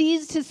they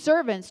seized his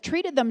servants,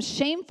 treated them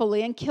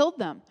shamefully, and killed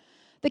them.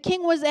 The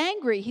king was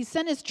angry. He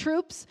sent his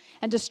troops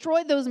and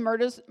destroyed those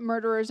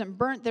murderers and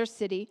burnt their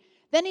city.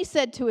 Then he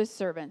said to his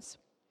servants,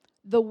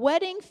 "The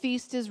wedding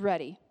feast is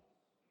ready,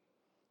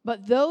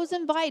 but those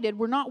invited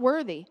were not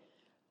worthy."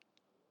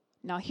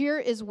 Now here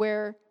is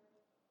where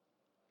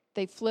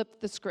they flipped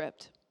the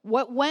script.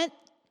 What went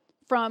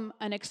from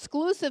an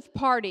exclusive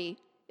party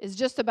is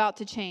just about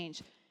to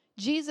change.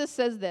 Jesus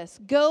says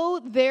this, "Go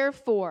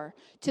therefore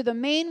to the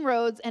main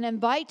roads and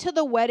invite to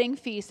the wedding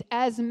feast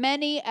as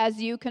many as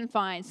you can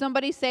find."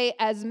 Somebody say,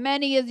 as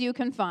many as you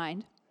can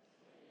find.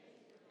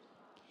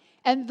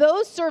 And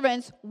those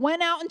servants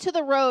went out into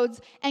the roads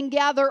and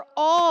gathered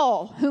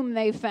all whom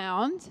they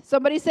found.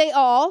 Somebody say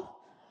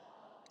all.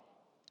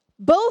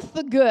 Both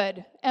the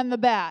good and the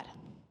bad.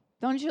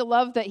 Don't you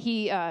love that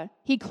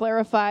he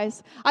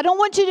clarifies? I don't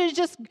want you to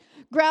just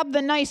grab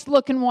the nice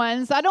looking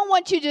ones. I don't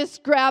want you to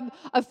just grab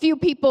a few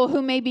people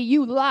who maybe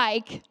you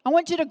like. I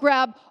want you to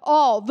grab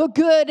all, the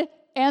good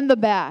and the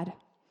bad.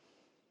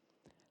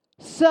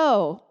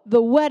 So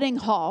the wedding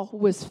hall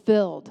was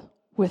filled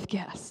with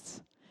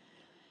guests.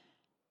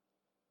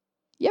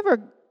 You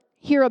ever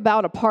hear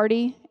about a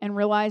party and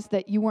realize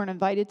that you weren't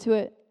invited to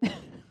it?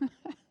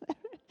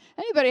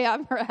 Anybody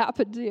ever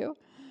happened to you?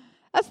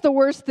 That's the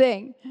worst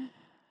thing.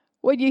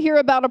 When you hear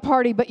about a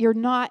party, but you're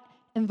not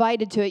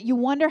invited to it, you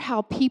wonder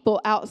how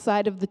people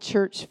outside of the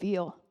church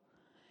feel.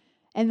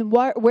 And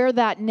where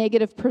that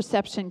negative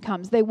perception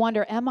comes. They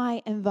wonder, am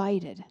I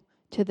invited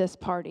to this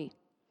party?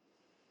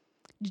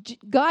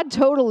 God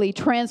totally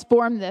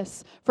transformed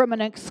this from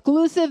an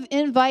exclusive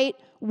invite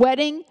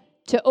wedding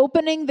to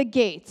opening the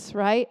gates,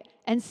 right?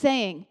 And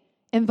saying,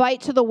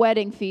 invite to the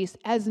wedding feast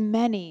as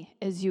many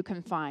as you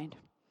can find.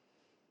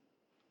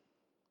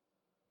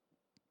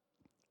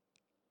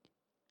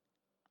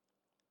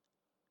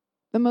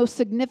 The most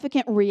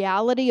significant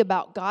reality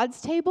about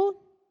God's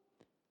table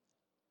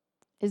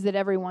is that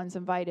everyone's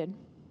invited.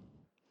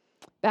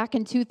 Back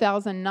in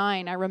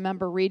 2009, I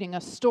remember reading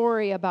a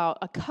story about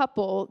a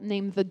couple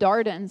named the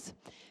Dardens.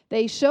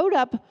 They showed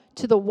up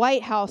to the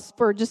White House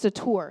for just a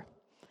tour.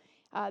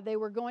 They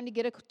were going to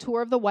get a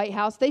tour of the White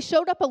House. They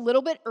showed up a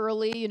little bit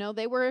early. You know,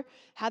 they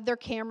had their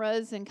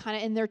cameras and kind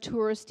of in their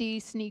touristy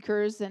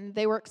sneakers, and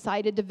they were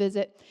excited to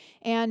visit.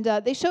 And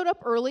they showed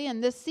up early,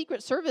 and this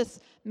Secret Service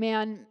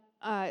man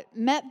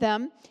met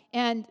them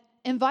and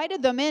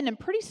invited them in, and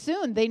pretty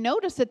soon they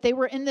noticed that they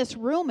were in this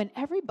room and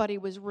everybody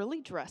was really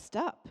dressed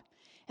up.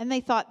 And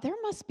they thought, there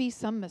must be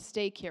some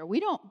mistake here. We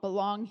don't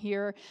belong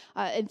here.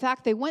 In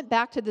fact, they went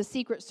back to the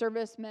Secret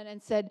Service men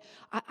and said,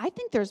 I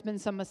think there's been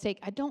some mistake.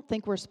 I don't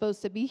think we're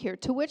supposed to be here.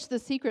 To which the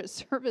Secret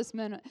Service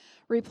men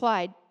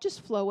replied,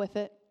 just flow with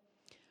it.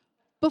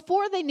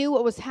 Before they knew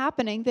what was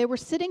happening, they were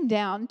sitting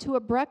down to a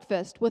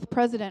breakfast with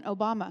President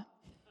Obama.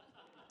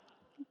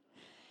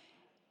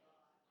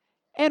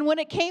 And when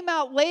it came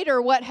out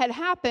later what had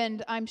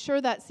happened, I'm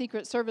sure that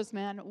Secret Service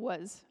man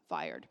was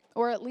fired,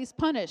 or at least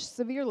punished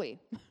severely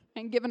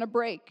and given a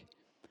break.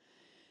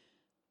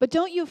 But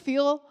don't you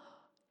feel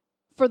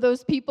for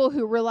those people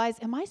who realize,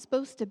 am I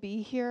supposed to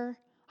be here?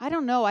 I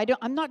don't know.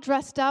 I'm not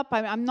dressed up.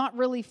 I'm not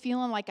really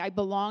feeling like I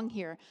belong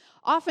here.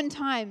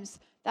 Oftentimes,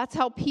 that's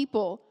how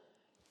people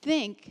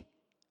think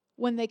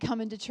when they come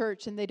into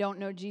church and they don't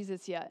know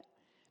Jesus yet.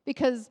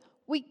 Because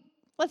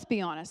let's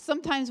be honest,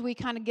 sometimes we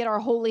kind of get our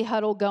holy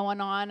huddle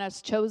going on,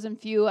 us chosen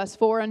few, us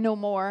four and no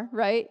more,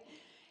 right?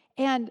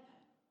 And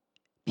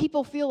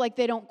people feel like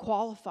they don't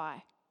qualify.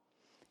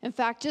 In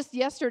fact, just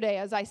yesterday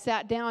as I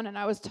sat down and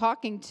I was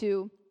talking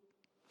to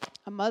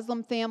a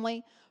Muslim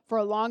family for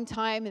a long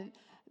time, and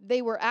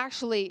they were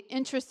actually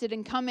interested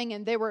in coming,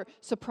 and they were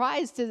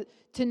surprised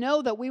to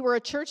know that we were a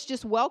church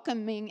just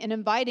welcoming and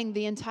inviting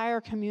the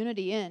entire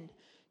community in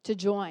to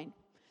join.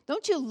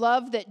 Don't you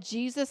love that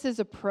Jesus'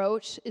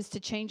 approach is to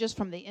change us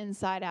from the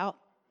inside out,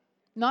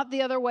 not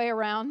the other way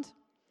around?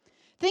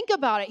 Think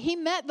about it. He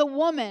met the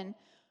woman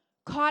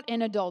caught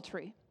in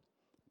adultery.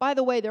 By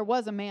the way, there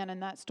was a man in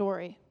that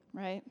story,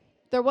 right?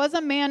 There was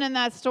a man in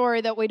that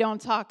story that we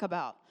don't talk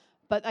about.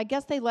 but I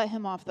guess they let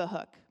him off the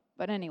hook.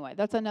 But anyway,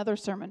 that's another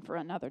sermon for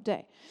another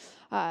day.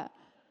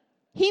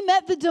 He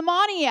met the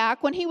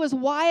demoniac when he was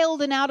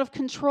wild and out of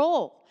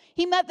control.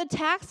 He met the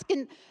tax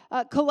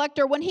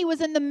collector when he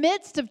was in the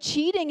midst of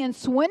cheating and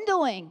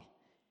swindling,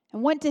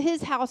 and went to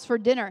his house for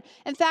dinner.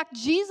 In fact,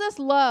 Jesus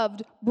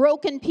loved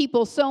broken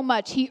people so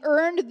much, he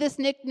earned this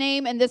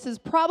nickname, and this is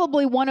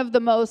probably one of the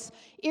most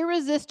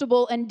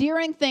irresistible,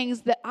 endearing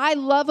things that I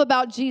love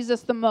about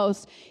Jesus the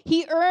most.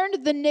 He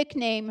earned the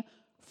nickname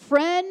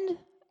Friend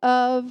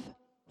of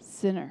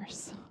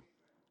Sinners.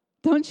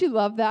 Don't you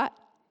love that?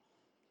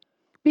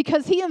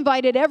 Because he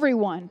invited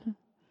everyone.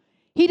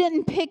 He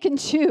didn't pick and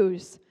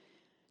choose.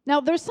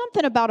 Now, there's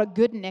something about a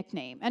good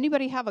nickname.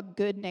 Anybody have a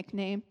good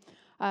nickname?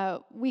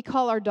 We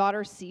call our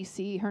daughter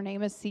Cece. Her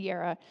name is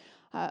Sierra.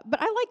 But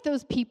I like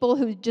those people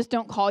who just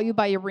don't call you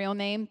by your real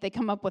name. They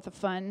come up with a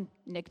fun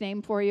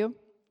nickname for you.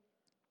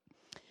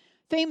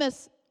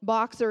 Famous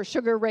boxer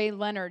Sugar Ray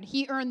Leonard,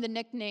 he earned the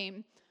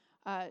nickname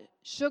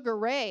Sugar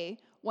Ray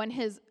when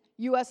his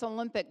U.S.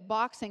 Olympic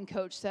boxing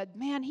coach said,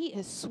 "Man, he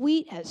is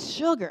sweet as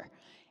sugar."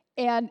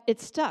 And it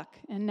stuck.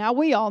 And now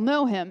we all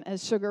know him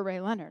as Sugar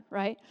Ray Leonard,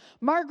 right?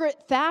 Margaret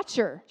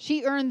Thatcher,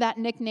 she earned that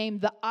nickname,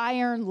 the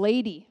Iron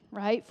Lady,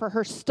 right? For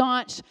her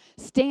staunch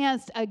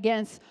stance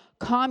against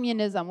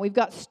communism. We've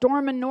got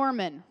Stormin'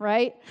 Norman,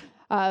 right?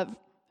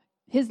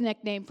 His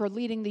nickname for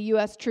leading the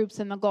U.S. troops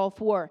in the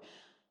Gulf War.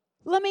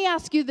 Let me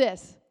ask you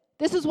this.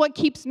 This is what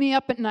keeps me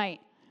up at night.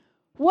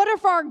 What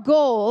if our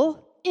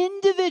goal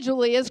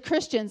individually as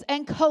Christians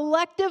and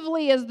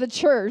collectively as the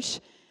church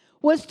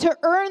was to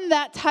earn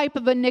that type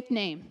of a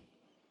nickname,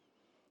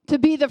 to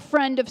be the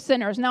friend of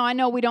sinners? Now, I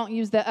know we don't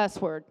use the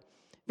S word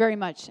very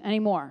much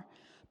anymore.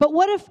 But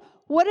what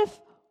if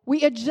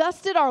we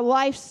adjusted our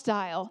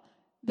lifestyle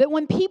that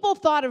when people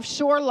thought of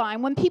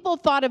Shoreline, when people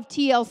thought of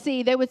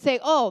TLC, they would say,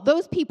 "Oh,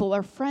 those people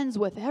are friends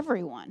with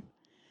everyone.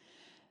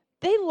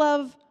 They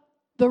love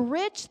the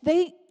rich,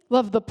 they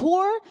love the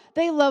poor,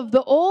 they love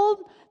the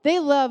old, they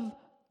love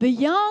the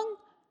young,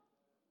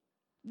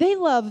 they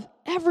love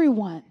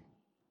everyone.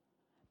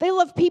 They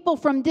love people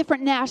from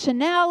different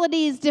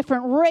nationalities,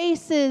 different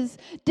races,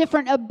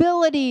 different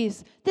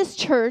abilities." This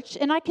church,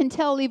 and I can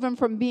tell even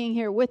from being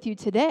here with you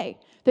today,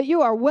 that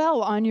you are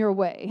well on your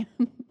way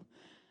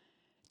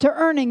to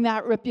earning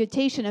that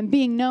reputation and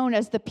being known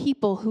as the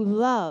people who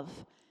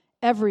love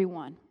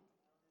everyone.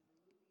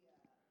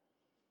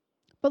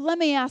 But let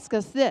me ask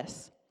us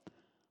this.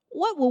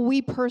 What will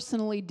we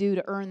personally do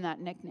to earn that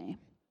nickname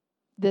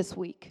this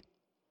week?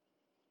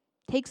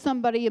 Take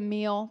somebody a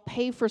meal,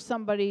 pay for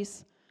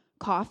somebody's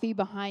coffee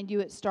behind you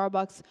at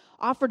Starbucks,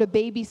 offer to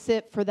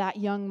babysit for that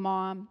young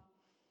mom,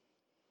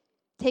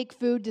 take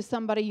food to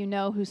somebody you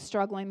know who's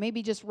struggling,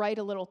 maybe just write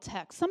a little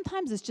text.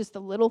 Sometimes it's just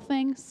the little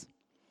things.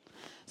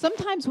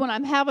 Sometimes when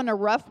I'm having a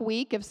rough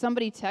week, if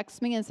somebody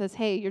texts me and says,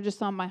 "Hey, you're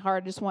just on my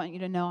heart, I just want you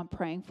to know I'm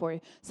praying for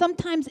you."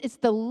 Sometimes it's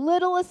the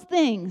littlest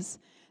things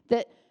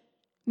that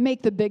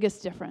make the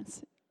biggest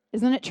difference.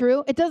 Isn't it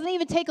true? It doesn't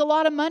even take a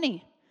lot of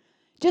money.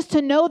 Just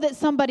to know that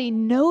somebody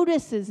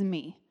notices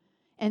me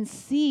and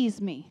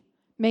sees me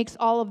makes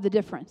all of the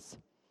difference.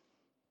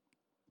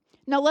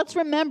 Now let's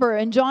remember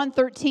in John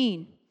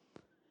 13,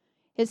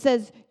 it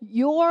says,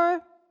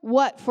 your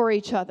what for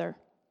each other?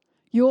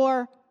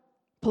 Your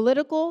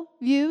political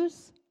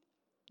views?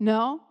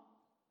 No.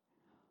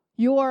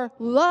 Your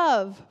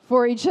love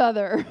for each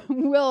other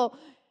will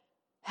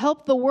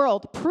help the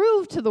world,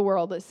 prove to the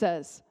world, it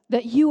says,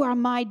 that you are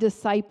my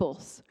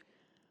disciples.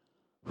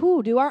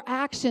 Do our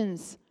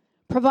actions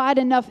provide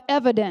enough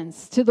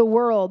evidence to the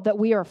world that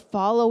we are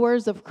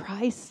followers of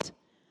Christ?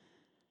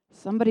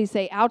 Somebody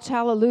say, ouch,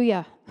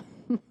 hallelujah.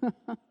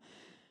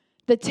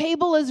 The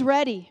table is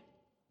ready,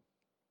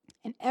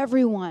 and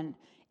everyone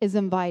is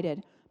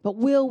invited. But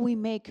will we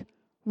make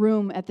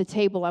room at the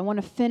table? I want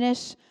to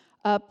finish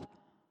up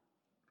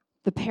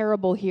the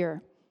parable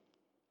here.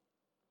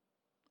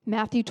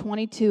 Matthew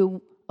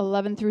 22,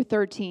 11 through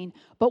 13.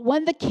 But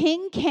when the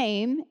king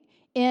came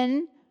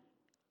in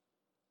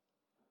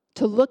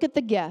to look at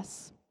the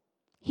guests,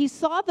 he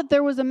saw that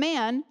there was a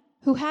man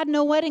who had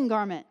no wedding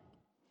garment.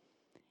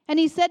 And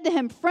he said to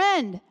him,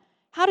 "Friend,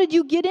 how did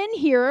you get in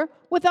here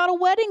without a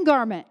wedding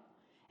garment?"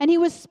 And he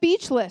was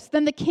speechless.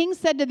 Then the king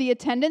said to the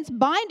attendants,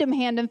 "Bind him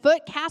hand and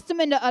foot, cast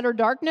him into utter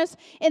darkness.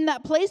 In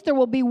that place there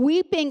will be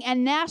weeping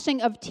and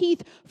gnashing of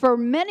teeth, for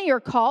many are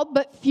called,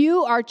 but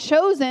few are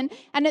chosen."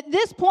 And at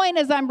this point,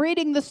 as I'm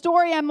reading the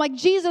story, I'm like,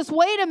 Jesus,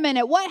 wait a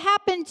minute. What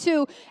happened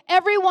to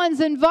everyone's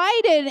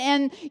invited,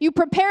 and you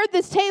prepared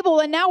this table,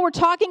 and now we're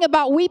talking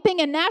about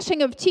weeping and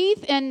gnashing of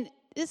teeth, and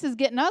this is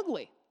getting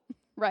ugly,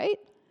 right?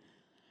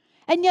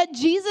 And yet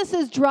Jesus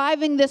is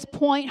driving this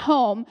point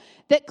home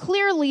that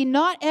clearly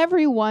not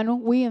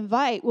everyone we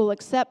invite will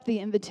accept the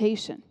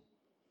invitation.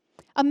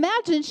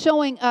 Imagine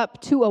showing up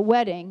to a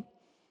wedding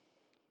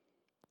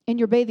in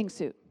your bathing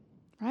suit,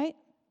 right?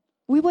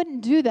 We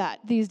wouldn't do that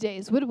these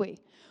days, would we?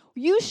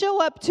 You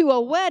show up to a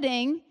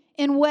wedding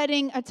in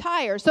wedding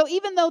attire. So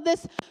even though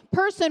this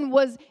person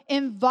was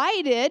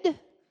invited,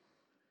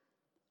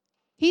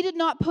 He did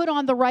not put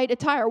on the right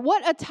attire.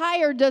 What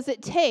attire does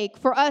it take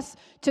for us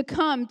to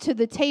come to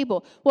the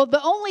table? Well,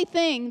 the only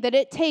thing that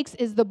it takes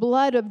is the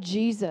blood of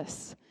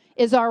Jesus,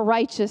 is our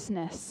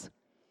righteousness.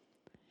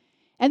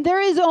 And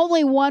there is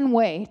only one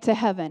way to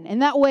heaven,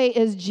 and that way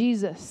is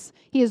Jesus.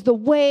 He is the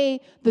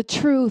way, the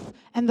truth,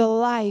 and the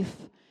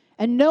life.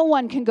 And no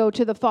one can go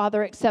to the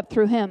Father except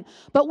through him.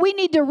 But we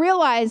need to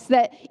realize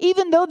that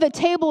even though the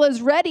table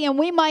is ready and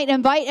we might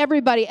invite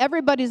everybody,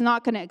 everybody's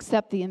not going to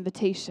accept the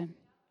invitation.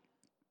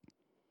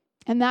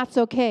 And that's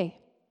okay.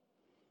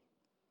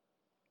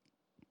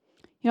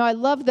 You know, I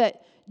love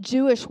that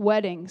Jewish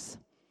weddings,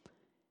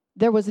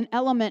 there was an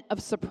element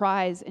of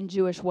surprise in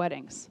Jewish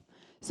weddings.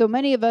 So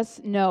many of us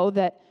know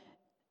that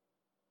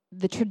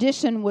the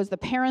tradition was the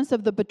parents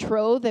of the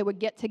betrothed, they would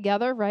get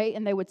together, right,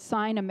 and they would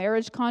sign a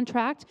marriage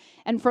contract.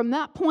 And from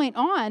that point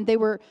on, they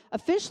were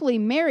officially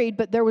married,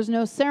 but there was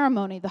no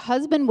ceremony. The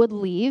husband would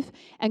leave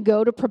and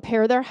go to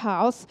prepare their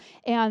house,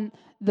 and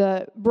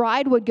the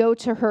bride would go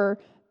to her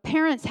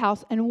parents'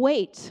 house and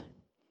wait.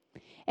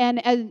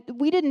 And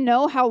we didn't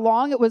know how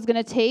long it was going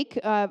to take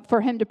for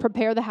him to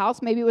prepare the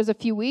house. Maybe it was a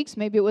few weeks,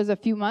 maybe it was a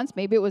few months,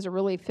 maybe it was a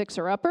really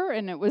fixer-upper,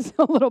 and it was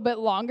a little bit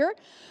longer.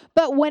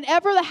 But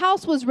whenever the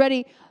house was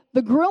ready,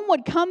 the groom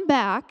would come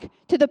back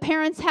to the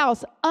parents'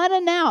 house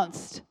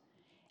unannounced,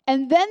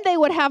 and then they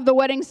would have the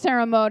wedding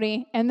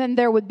ceremony, and then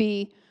there would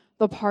be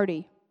the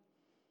party.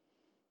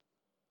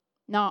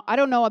 Now, I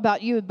don't know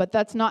about you, but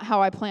that's not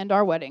how I planned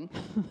our wedding.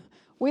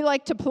 We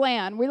like to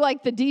plan. We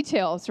like the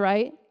details,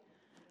 right?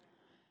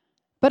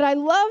 But I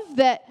love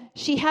that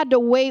she had to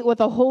wait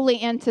with a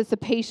holy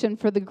anticipation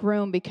for the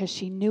groom because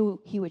she knew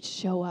he would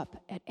show up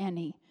at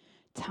any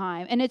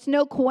time. And it's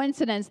no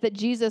coincidence that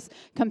Jesus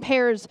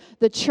compares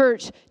the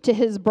church to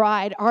his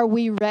bride. Are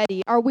we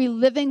ready? Are we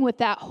living with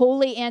that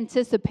holy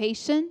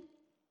anticipation?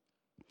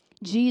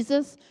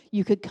 Jesus,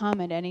 you could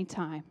come at any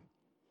time.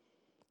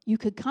 You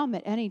could come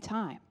at any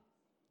time.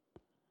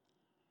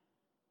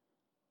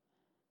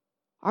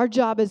 Our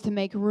job is to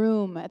make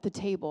room at the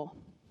table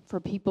for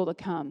people to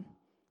come.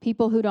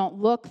 People who don't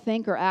look,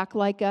 think, or act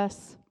like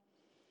us.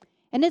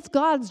 And it's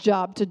God's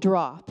job to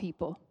draw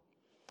people.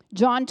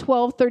 John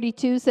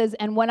 12:32 says,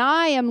 "And when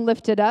I am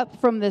lifted up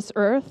from this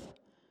earth,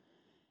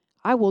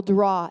 I will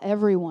draw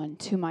everyone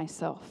to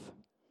myself."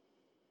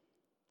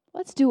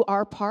 Let's do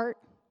our part.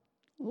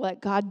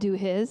 Let God do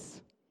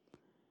his.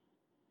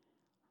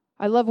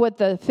 I love what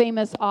the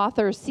famous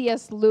author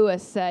C.S.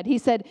 Lewis said. He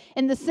said,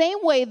 "In the same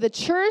way, the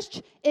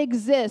church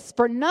exists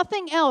for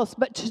nothing else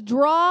but to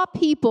draw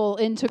people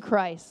into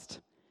Christ.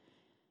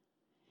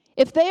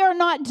 If they are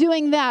not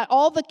doing that,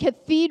 all the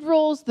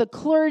cathedrals, the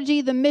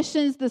clergy, the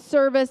missions, the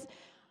service,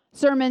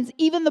 sermons,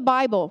 even the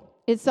Bible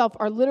itself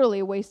are literally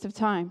a waste of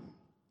time."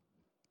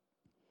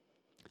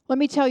 Let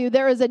me tell you,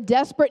 there is a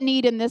desperate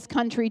need in this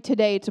country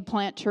today to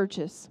plant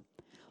churches.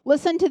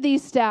 Listen to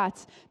these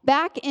stats.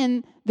 Back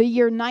in the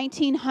year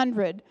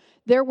 1900,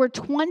 there were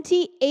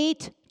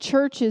 28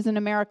 churches in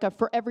America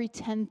for every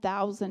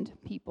 10,000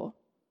 people.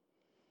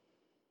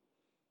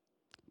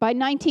 By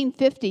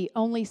 1950,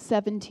 only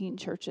 17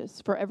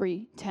 churches for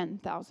every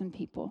 10,000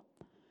 people.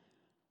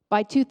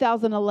 By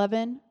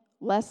 2011,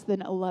 less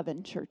than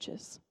 11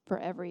 churches for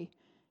every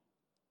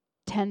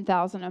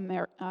 10,000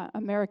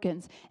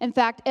 Americans. In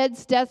fact, Ed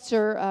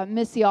Stetzer, a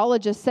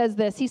missiologist, says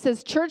this. He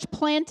says, "Church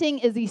planting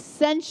is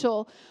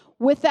essential.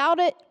 Without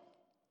it,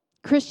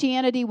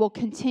 Christianity will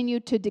continue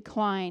to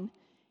decline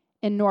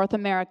in North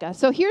America."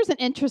 So here's an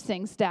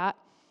interesting stat.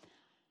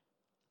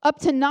 Up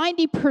to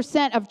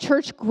 90% of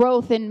church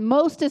growth in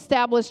most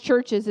established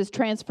churches is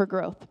transfer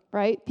growth,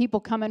 right? People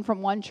coming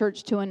from one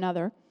church to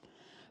another.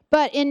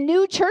 But in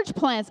new church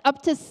plants,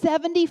 up to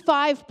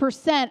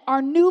 75%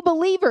 are new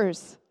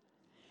believers.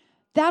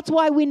 That's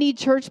why we need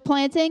church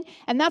planting,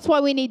 and that's why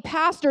we need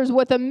pastors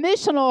with a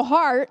missional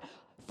heart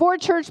for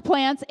church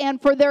plants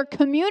and for their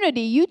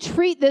community. You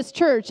treat this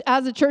church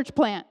as a church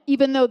plant,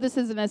 even though this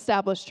is an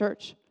established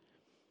church.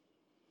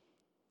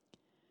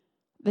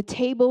 The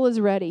table is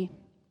ready.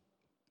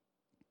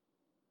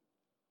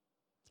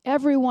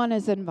 Everyone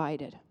is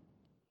invited.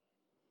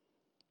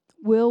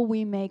 Will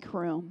we make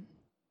room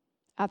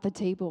at the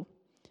table?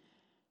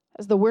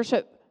 As the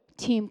worship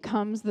team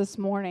comes this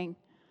morning,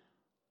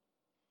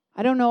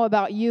 I don't know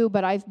about you,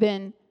 but I've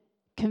been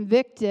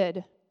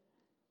convicted.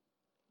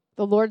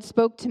 The Lord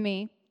spoke to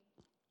me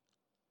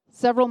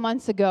several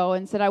months ago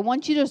and said, "I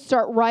want you to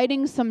start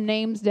writing some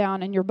names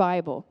down in your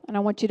Bible, and I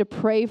want you to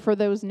pray for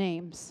those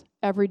names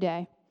every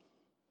day.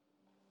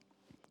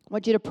 I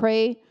want you to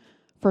pray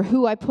for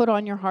who I put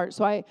on your heart."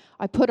 So I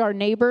put our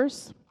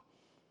neighbors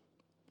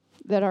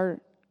that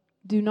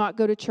do not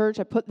go to church.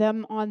 I put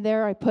them on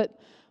there. I put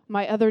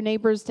my other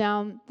neighbors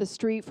down the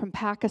street from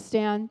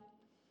Pakistan.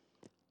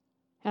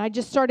 And I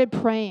just started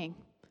praying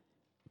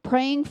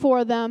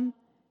for them,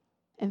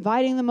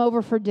 inviting them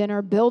over for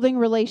dinner, building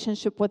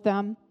relationship with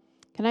them.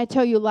 Can I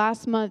tell you,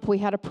 last month we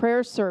had a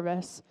prayer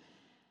service,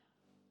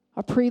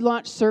 a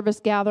pre-launch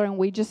service gathering.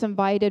 We just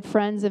invited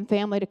friends and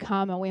family to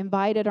come, and we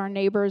invited our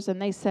neighbors,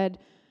 and they said,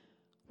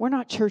 "We're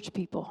not church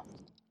people,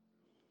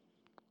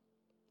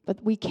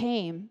 but we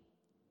came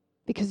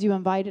because you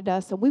invited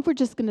us, and we were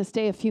just going to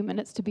stay a few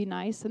minutes to be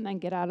nice and then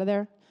get out of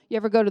there. You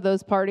ever go to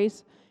those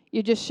parties?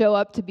 You just show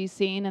up to be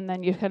seen, and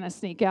then you kind of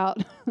sneak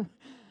out.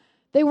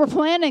 They were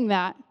planning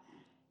that,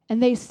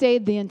 and they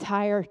stayed the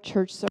entire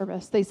church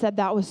service. They said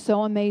that was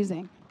so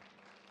amazing.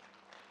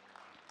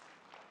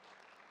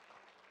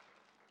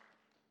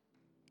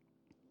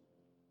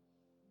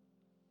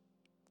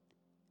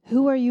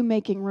 Who are you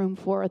making room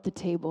for at the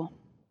table?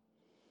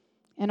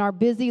 In our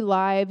busy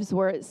lives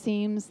where it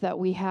seems that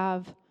we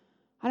have,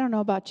 I don't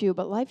know about you,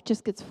 but life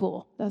just gets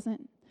full, doesn't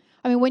it?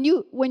 I mean, when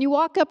you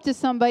walk up to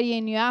somebody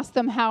and you ask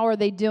them how are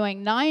they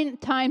doing, 9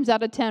 times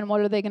out of 10, what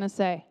are they going to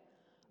say?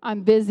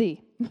 I'm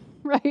busy,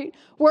 right?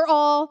 We're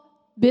all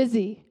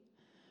busy.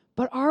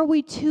 But are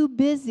we too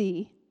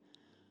busy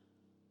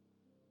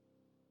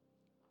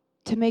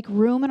to make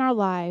room in our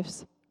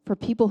lives for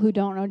people who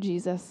don't know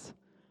Jesus,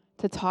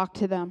 to talk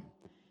to them,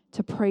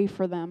 to pray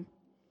for them,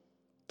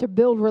 to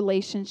build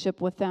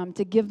relationship with them,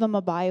 to give them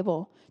a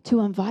Bible, to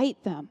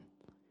invite them?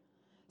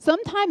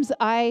 Sometimes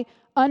I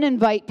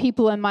uninvite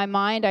people in my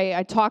mind.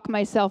 I talk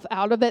myself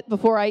out of it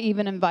before I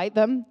even invite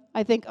them.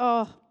 I think,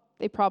 oh,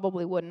 they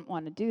probably wouldn't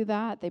want to do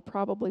that.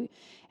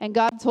 And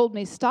God told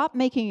me, stop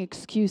making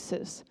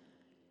excuses.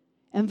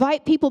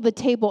 Invite people to the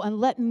table and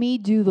let me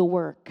do the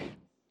work.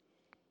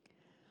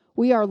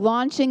 We are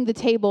launching the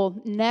table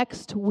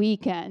next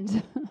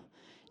weekend.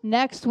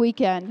 Next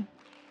weekend.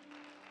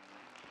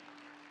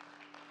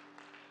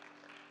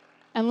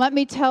 And let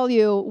me tell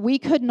you, we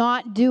could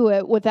not do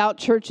it without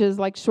churches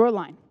like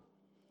Shoreline.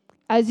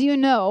 As you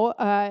know,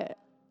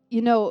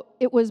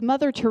 it was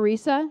Mother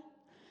Teresa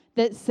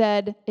that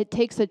said, it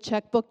takes a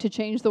checkbook to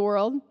change the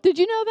world. Did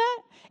you know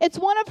that? It's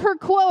one of her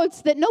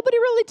quotes that nobody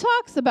really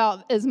talks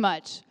about as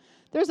much.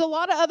 There's a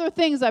lot of other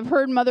things I've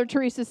heard Mother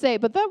Teresa say,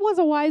 but that was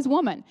a wise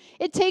woman.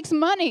 It takes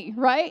money,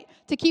 right,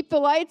 to keep the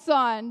lights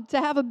on, to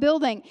have a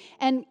building.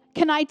 And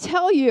can I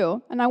tell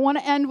you, and I want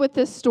to end with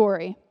this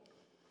story,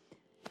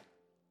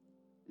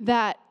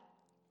 that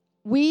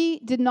we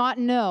did not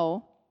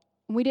know,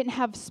 we didn't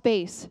have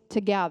space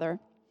to gather.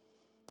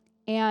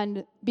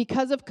 And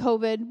because of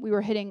COVID, we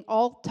were hitting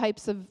all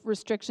types of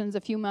restrictions a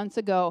few months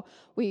ago.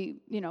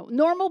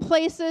 Normal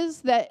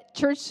places that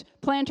church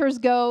planters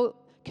go,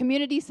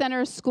 community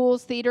centers,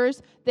 schools,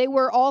 theaters, they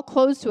were all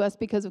closed to us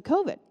because of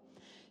COVID.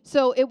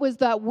 So it was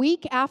that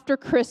week after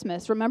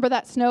Christmas. Remember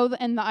that snow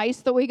and the ice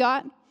that we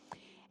got?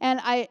 And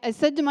I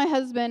said to my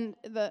husband,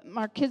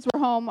 our kids were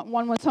home,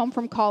 one was home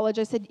from college.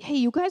 I said, hey,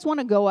 you guys want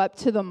to go up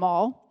to the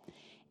mall?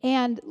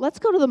 And let's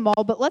go to the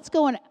mall, but let's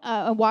go and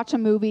watch a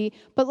movie,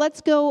 but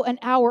let's go an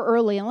hour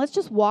early, and let's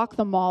just walk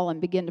the mall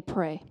and begin to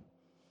pray.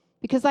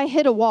 Because I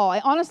hit a wall. I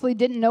honestly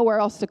didn't know where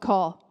else to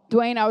call.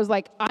 Dwayne, I was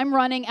like, I'm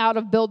running out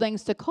of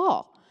buildings to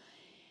call.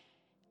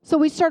 So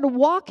we started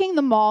walking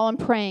the mall and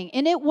praying,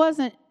 and it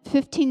wasn't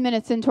 15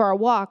 minutes into our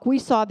walk, we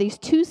saw these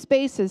 2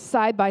 spaces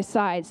side by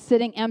side,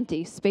 sitting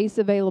empty, space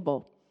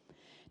available.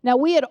 Now,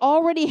 we had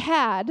already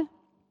had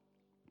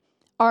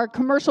our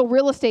commercial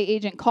real estate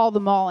agent call the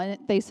mall, and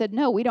they said,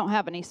 no, we don't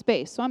have any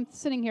space. So I'm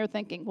sitting here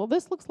thinking, well,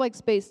 this looks like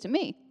space to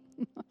me.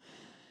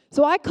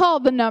 So I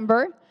called the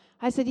number.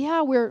 I said,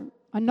 yeah, we're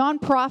a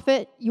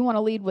nonprofit. You want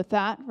to lead with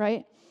that,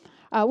 right?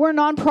 We're a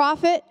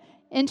nonprofit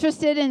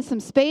interested in some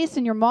space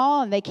in your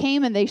mall, and they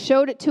came and they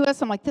showed it to us.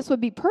 I'm like, this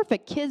would be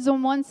perfect. Kids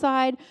on one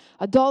side,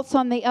 adults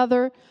on the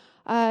other.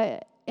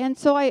 And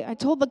so I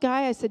told the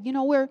guy, I said,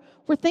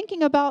 we're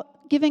thinking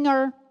about giving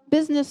our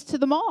business to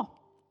the mall.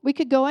 We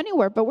could go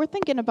anywhere, but we're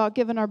thinking about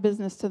giving our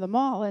business to the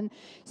mall. And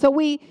so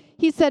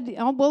he said,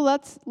 oh, well,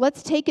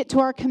 let's take it to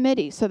our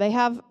committee. So they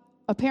have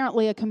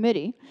apparently a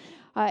committee.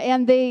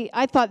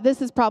 I thought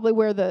this is probably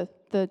where the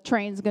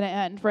train's going to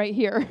end, right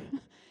here.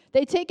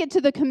 They take it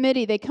to the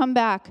committee. They come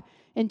back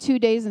in 2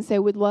 days and say,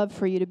 we'd love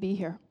for you to be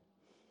here.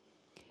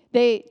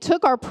 They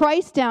took our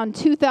price down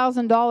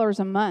 $2,000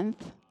 a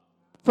month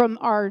from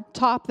our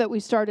top that we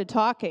started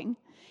talking,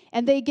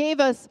 and they gave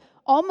us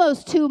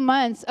almost 2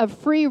 months of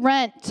free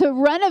rent to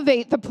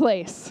renovate the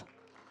place.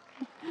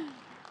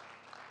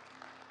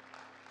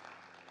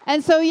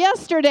 And so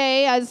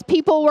yesterday, as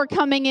people were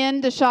coming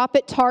in to shop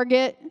at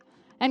Target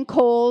and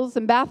Kohl's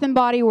and Bath &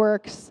 Body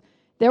Works,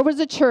 there was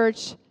a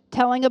church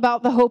telling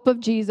about the hope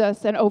of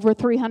Jesus, and over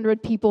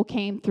 300 people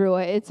came through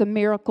it. It's a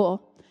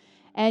miracle.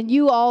 And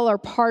you all are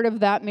part of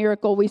that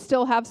miracle. We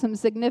still have some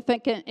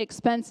significant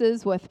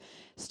expenses with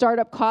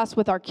startup costs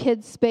with our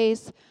kids'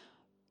 space,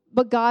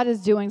 but God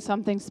is doing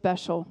something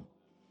special.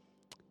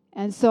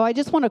 And so I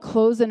just want to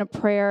close in a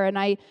prayer, and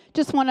I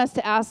just want us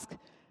to ask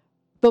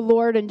the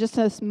Lord in just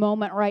this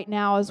moment right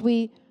now as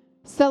we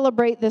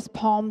celebrate this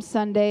Palm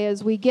Sunday,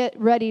 as we get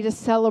ready to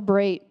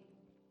celebrate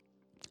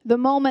the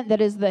moment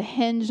that is the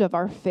hinge of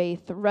our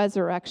faith, the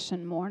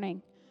resurrection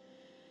morning,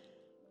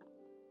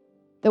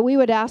 that we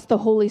would ask the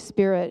Holy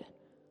Spirit,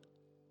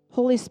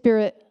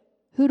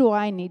 who do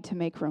I need to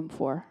make room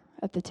for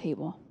at the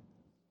table?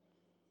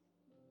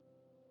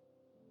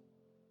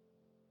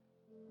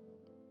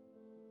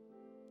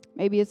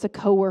 Maybe it's a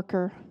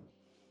coworker.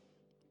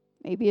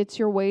 Maybe it's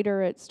your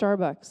waiter at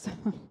Starbucks.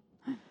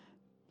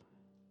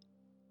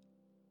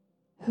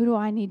 Who do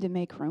I need to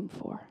make room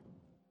for?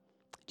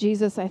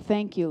 Jesus, I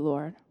thank you,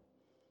 Lord,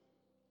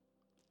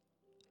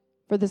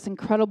 for this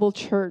incredible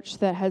church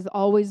that has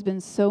always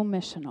been so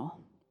missional.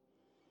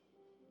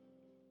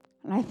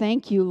 And I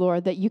thank you,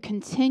 Lord, that you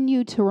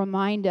continue to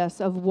remind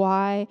us of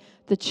why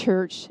the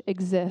church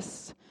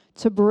exists,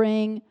 to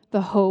bring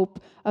the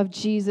hope of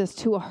Jesus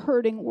to a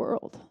hurting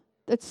world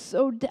that's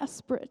so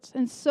desperate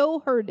and so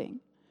hurting.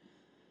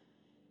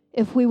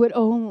 If we would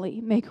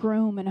only make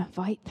room and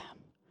invite them.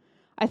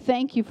 I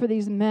thank you for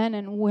these men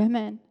and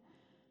women,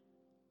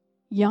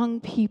 young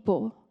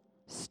people,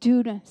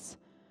 students,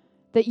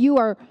 that you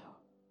are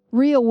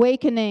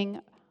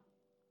reawakening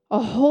a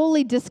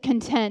holy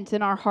discontent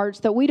in our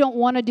hearts, that we don't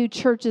want to do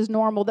church as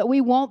normal, that we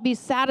won't be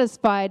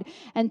satisfied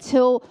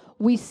until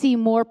we see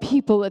more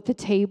people at the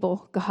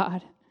table,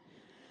 God.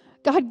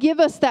 God, give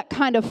us that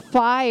kind of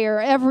fire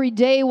every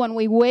day when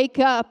we wake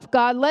up.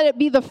 God, let it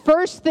be the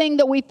first thing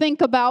that we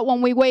think about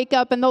when we wake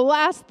up and the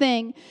last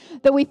thing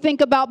that we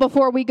think about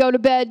before we go to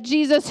bed.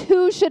 Jesus,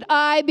 who should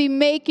I be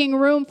making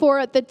room for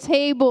at the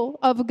table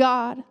of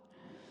God?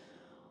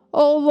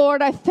 Oh,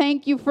 Lord, I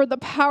thank you for the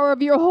power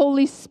of your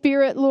Holy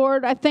Spirit,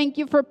 Lord. I thank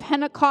you for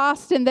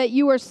Pentecost and that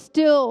you are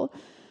still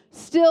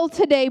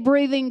today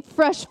breathing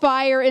fresh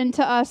fire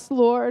into us,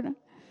 Lord.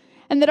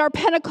 And that our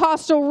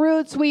Pentecostal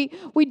roots, we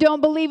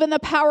don't believe in the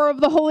power of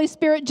the Holy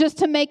Spirit just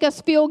to make us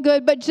feel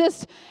good, but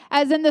just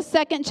as in the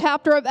second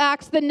chapter of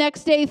Acts, the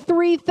next day,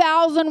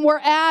 3,000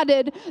 were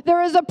added.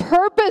 There is a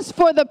purpose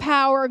for the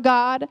power,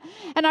 God.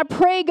 And I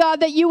pray, God,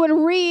 that you would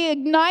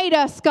reignite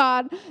us,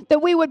 God,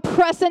 that we would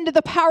press into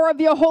the power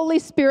of your Holy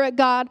Spirit,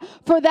 God,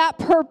 for that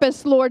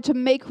purpose, Lord, to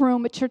make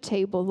room at your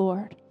table,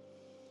 Lord.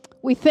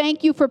 We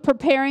thank you for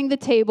preparing the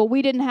table.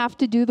 We didn't have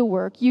to do the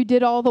work. You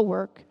did all the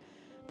work.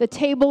 The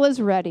table is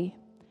ready.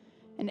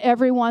 And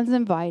everyone's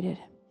invited.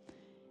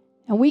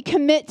 And we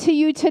commit to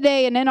you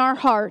today and in our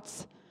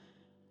hearts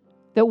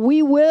that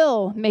we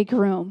will make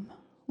room.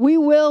 We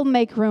will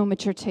make room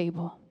at your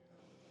table.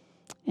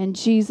 In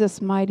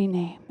Jesus' mighty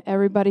name.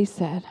 Everybody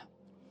said,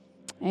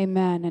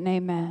 amen and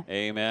amen.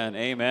 Amen.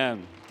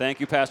 Amen. Thank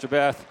you, Pastor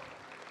Beth.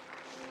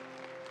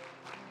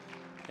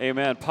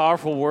 Amen.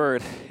 Powerful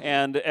word.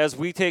 And as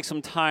we take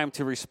some time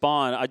to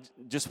respond, I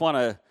just want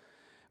to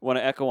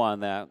echo on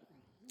that.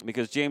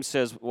 Because James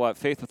says, what?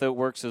 Faith without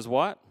works is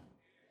what?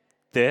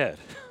 Dead.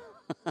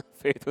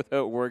 Faith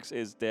without works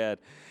is dead.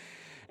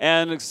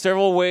 And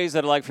several ways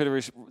that I'd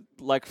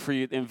like for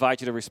you to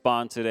invite you to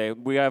respond today.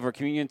 We have our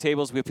communion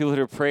tables. We have people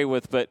here to pray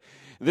with. But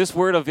this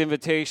word of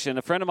invitation,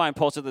 a friend of mine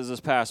posted this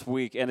past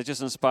week, and it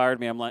just inspired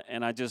me. I want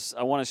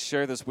to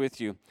share this with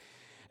you.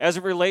 As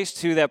it relates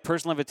to that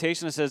personal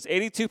invitation, it says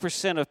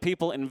 82% of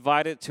people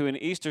invited to an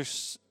Easter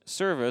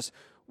service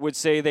would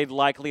say they'd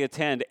likely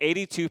attend.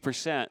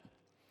 82%.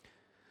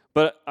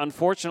 But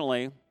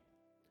unfortunately,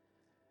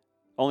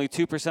 only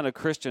 2% of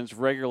Christians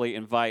regularly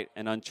invite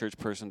an unchurched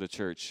person to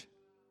church.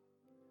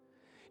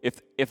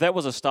 If that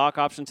was a stock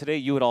option today,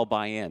 you would all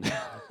buy in.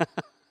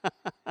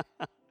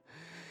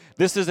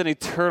 This is an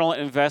eternal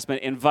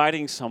investment,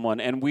 inviting someone,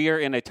 and we are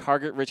in a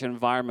target-rich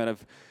environment.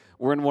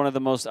 We're in one of the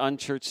most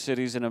unchurched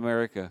cities in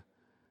America.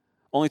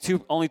 Only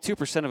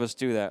 2% of us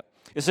do that.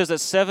 It says that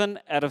 7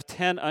 out of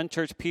 10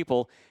 unchurched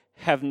people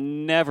have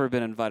never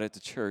been invited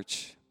to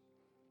church.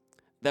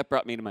 That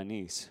brought me to my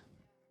knees.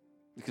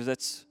 And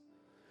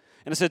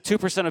it said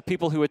 2% of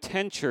people who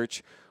attend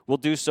church will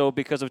do so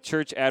because of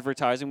church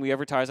advertising. We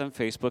advertise on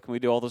Facebook and we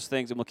do all those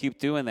things, and we'll keep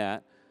doing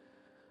that.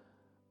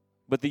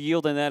 But the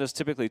yield in that is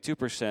typically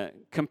 2%,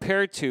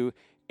 compared to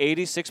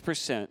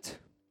 86%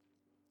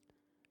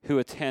 who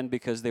attend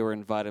because they were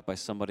invited by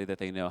somebody that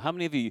they know. How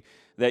many of you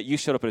that you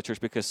showed up at a church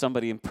because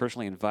somebody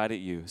personally invited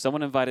you?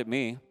 Someone invited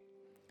me.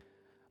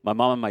 My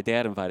mom and my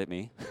dad invited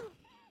me.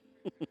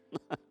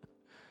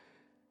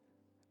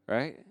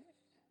 Right?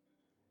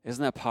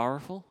 Isn't that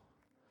powerful?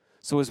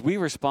 So as we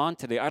respond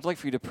today, I'd like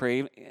for you to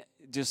pray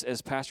just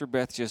as Pastor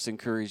Beth just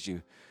encouraged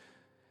you.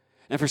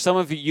 And for some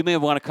of you, you may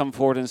want to come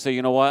forward and say,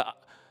 you know what?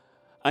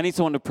 I need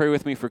someone to pray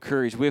with me for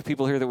courage. We have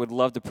people here that would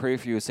love to pray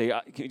for you and say,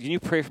 can you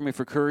pray for me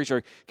for courage?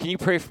 Or can you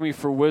pray for me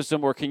for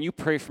wisdom? Or can you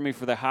pray for me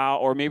for the how?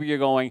 Or maybe you're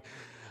going,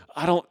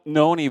 I don't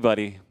know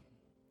anybody.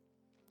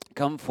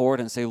 Come forward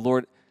and say,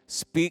 Lord,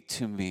 speak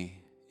to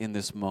me in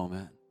this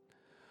moment.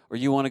 Or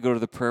you want to go to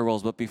the prayer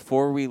rolls. But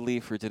before we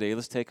leave for today,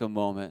 let's take a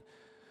moment.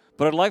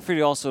 But I'd like for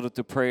you also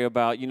to pray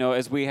about,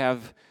 as we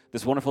have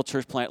this wonderful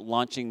church plant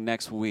launching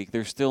next week,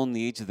 there's still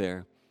needs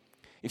there.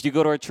 If you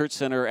go to our Church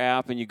Center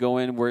app and you go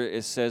in where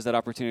it says that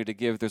opportunity to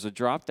give, there's a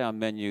drop-down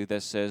menu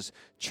that says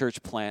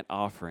Church Plant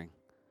Offering.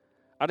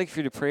 I'd like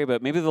for you to pray about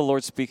it. Maybe the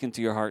Lord's speaking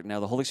to your heart now,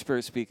 the Holy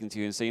Spirit's speaking to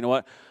you and say, you know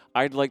what,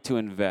 I'd like to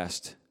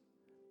invest.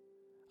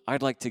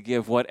 I'd like to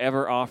give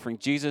whatever offering.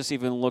 Jesus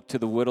even looked to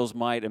the widow's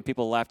mite and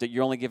people laughed at,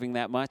 you're only giving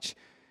that much?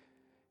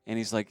 And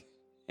he's like,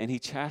 and he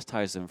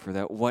chastised them for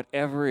that.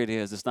 Whatever it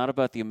is, it's not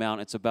about the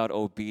amount, it's about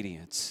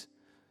obedience.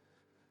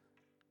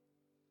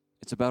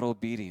 It's about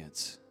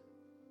obedience.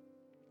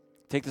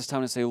 Take this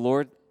time and say,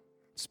 Lord,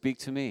 speak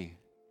to me.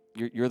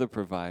 You're the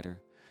provider.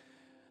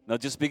 Now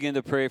just begin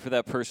to pray for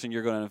that person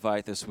you're going to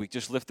invite this week.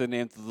 Just lift the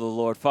name to the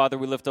Lord. Father,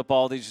 we lift up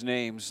all these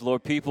names.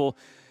 Lord, people,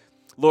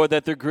 Lord,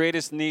 that their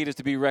greatest need is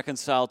to be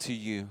reconciled to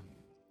you.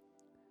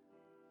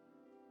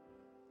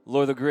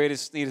 Lord, the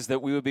greatest need is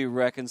that we would be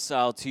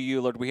reconciled to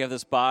you. Lord, we have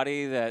this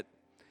body that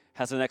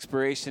has an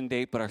expiration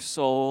date, but our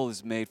soul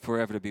is made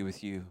forever to be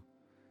with you.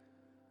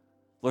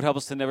 Lord, help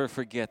us to never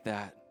forget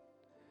that.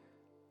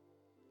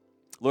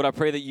 Lord, I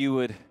pray that you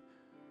would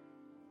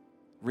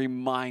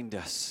remind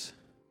us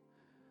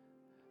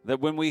that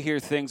when we hear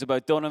things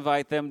about don't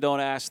invite them, don't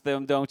ask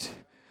them,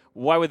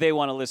 why would they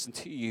want to listen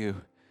to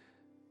you?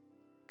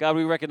 God,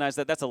 we recognize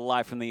that that's a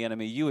lie from the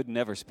enemy. You would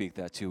never speak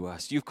that to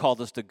us. You've called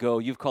us to go.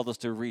 You've called us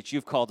to reach.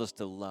 You've called us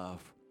to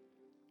love.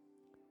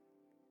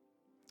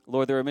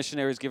 Lord, there are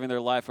missionaries giving their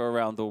life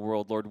around the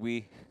world. Lord,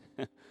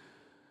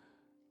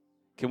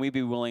 can we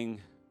be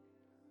willing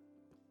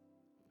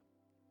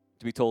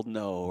to be told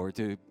no, or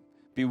to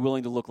be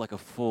willing to look like a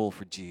fool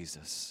for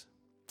Jesus?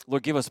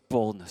 Lord, give us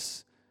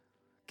boldness.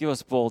 Give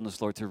us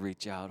boldness, Lord, to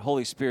reach out.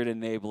 Holy Spirit,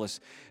 enable us.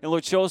 And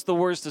Lord, show us the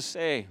words to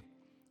say.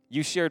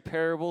 You shared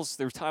parables.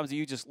 There were times that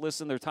you just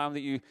listened. There were times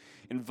that you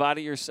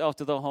invited yourself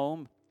to the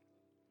home.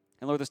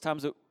 And Lord, there's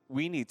times that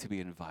we need to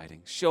be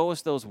inviting. Show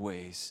us those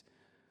ways.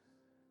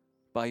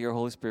 By your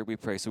Holy Spirit, we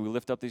pray. So we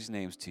lift up these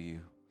names to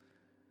you.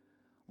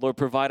 Lord,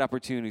 provide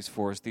opportunities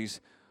for us,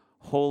 these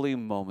holy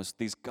moments,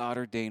 these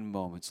God-ordained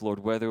moments. Lord,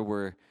 whether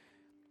we're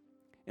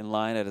in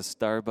line at a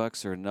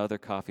Starbucks or another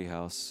coffee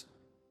house,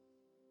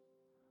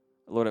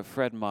 Lord, at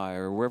Fred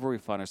Meyer, or wherever we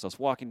find ourselves,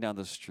 walking down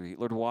the street,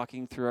 Lord,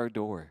 walking through our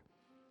door.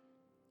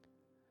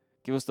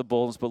 Give us the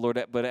boldness,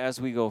 but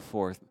as we go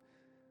forth,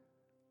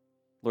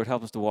 Lord,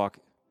 help us to walk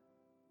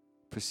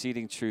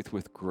preceding truth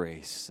with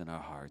grace in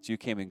our hearts. You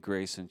came in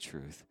grace and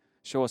truth.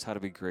 Show us how to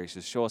be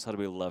gracious. Show us how to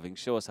be loving.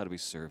 Show us how to be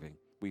serving.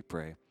 We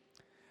pray.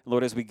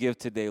 Lord, as we give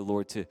today,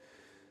 Lord, to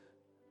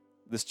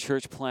this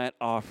church plant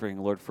offering,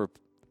 Lord, for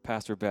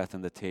Pastor Beth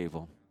and the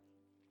table,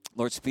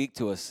 Lord, speak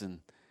to us. And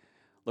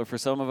Lord, for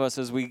some of us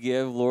as we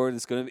give, Lord,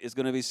 it's going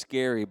to be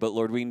scary, but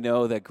Lord, we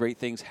know that great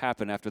things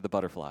happen after the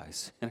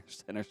butterflies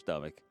in our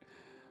stomach.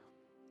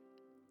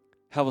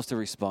 Help us to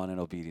respond in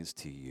obedience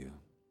to you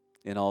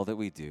in all that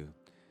we do.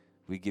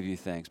 We give you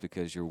thanks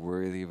because you're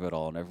worthy of it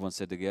all. And everyone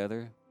said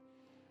together,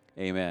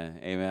 amen,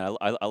 amen.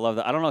 I love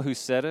that. I don't know who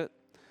said it.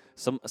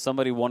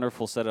 Somebody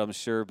wonderful said it, I'm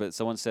sure, but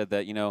someone said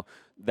that,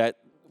 that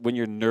when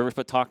you're nervous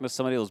but talking to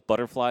somebody, those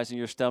butterflies in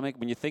your stomach,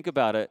 when you think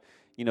about it,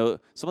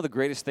 some of the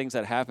greatest things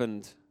that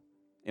happened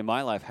in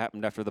my life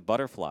happened after the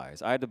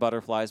butterflies. I had the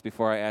butterflies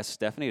before I asked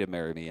Stephanie to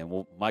marry me, and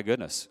well, my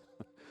goodness.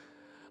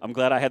 I'm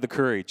glad I had the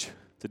courage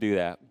to do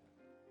that.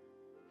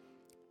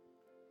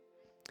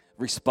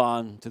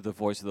 Respond to the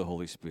voice of the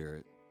Holy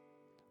Spirit.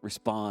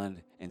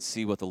 Respond and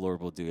see what the Lord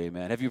will do.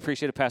 Amen. Have you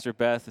appreciated Pastor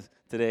Beth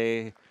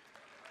today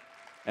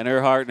and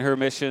her heart and her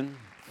mission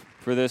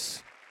for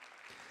this?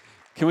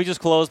 Can we just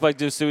close by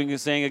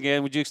saying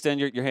again, would you extend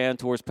your hand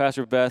towards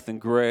Pastor Beth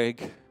and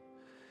Greg?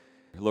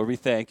 Lord, we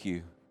thank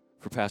you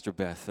for Pastor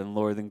Beth and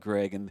Lord and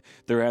Greg and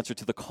their answer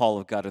to the call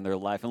of God in their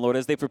life. And Lord,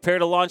 as they prepare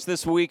to launch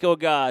this week, oh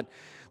God,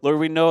 Lord,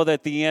 we know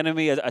that the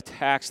enemy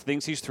attacks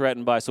things he's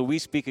threatened by. So we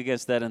speak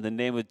against that in the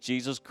name of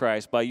Jesus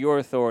Christ, by your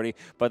authority,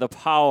 by the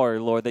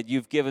power, Lord, that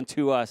you've given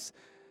to us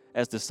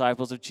as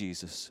disciples of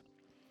Jesus.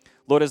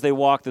 Lord, as they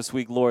walk this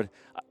week, Lord,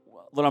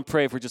 I'm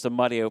praying for just a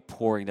mighty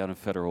outpouring down in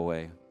Federal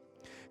Way.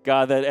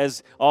 God, that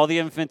as all the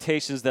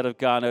invitations that have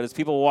gone out, as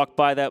people walk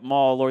by that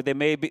mall, Lord, they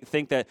may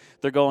think that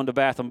they're going to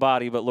Bath and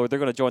Body, but Lord, they're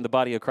going to join the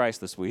body of Christ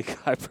this week.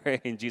 I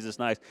pray in Jesus'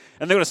 name.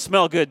 And they're going to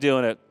smell good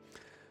doing it.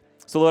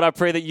 So, Lord, I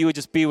pray that you would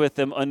just be with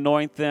them,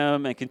 anoint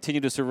them, and continue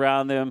to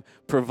surround them,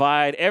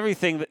 provide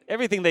everything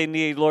they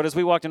need. Lord, as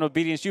we walk in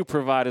obedience, you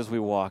provide as we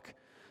walk.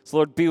 So,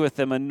 Lord, be with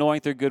them,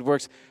 anoint their good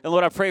works. And,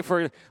 Lord, I pray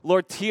for,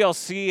 Lord,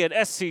 TLC and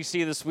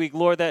SCC this week,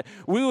 Lord, that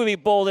we would be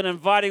bold in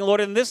inviting,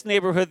 Lord, in this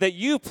neighborhood that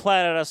you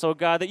planted us, oh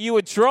God, that you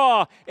would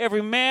draw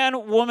every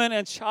man, woman,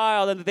 and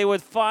child, and that they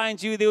would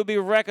find you, they would be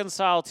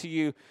reconciled to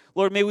you.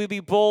 Lord, may we be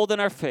bold in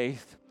our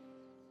faith.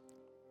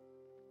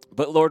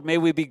 But, Lord, may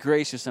we be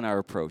gracious in our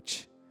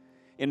approach,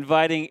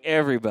 inviting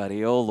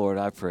everybody, oh, Lord,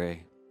 I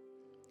pray.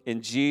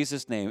 In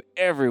Jesus' name,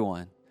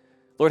 everyone.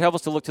 Lord, help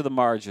us to look to the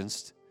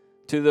margins,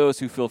 to those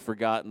who feel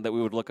forgotten, that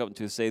we would look up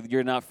to and say,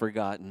 you're not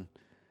forgotten.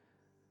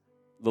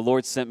 The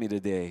Lord sent me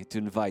today to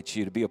invite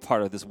you to be a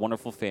part of this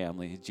wonderful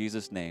family. In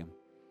Jesus' name.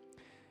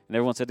 And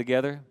everyone said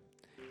together,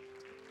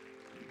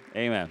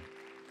 amen.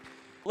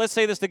 Let's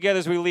say this together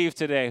as we leave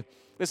today.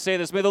 Let's say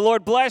this. May the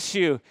Lord bless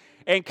you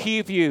and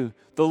keep you.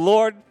 The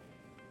Lord,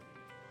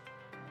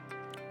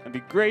 and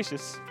be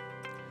gracious.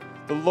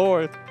 The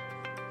Lord,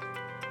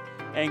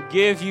 and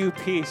give you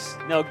peace.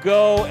 Now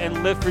go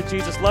and live for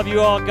Jesus. Love you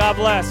all. God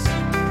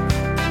bless.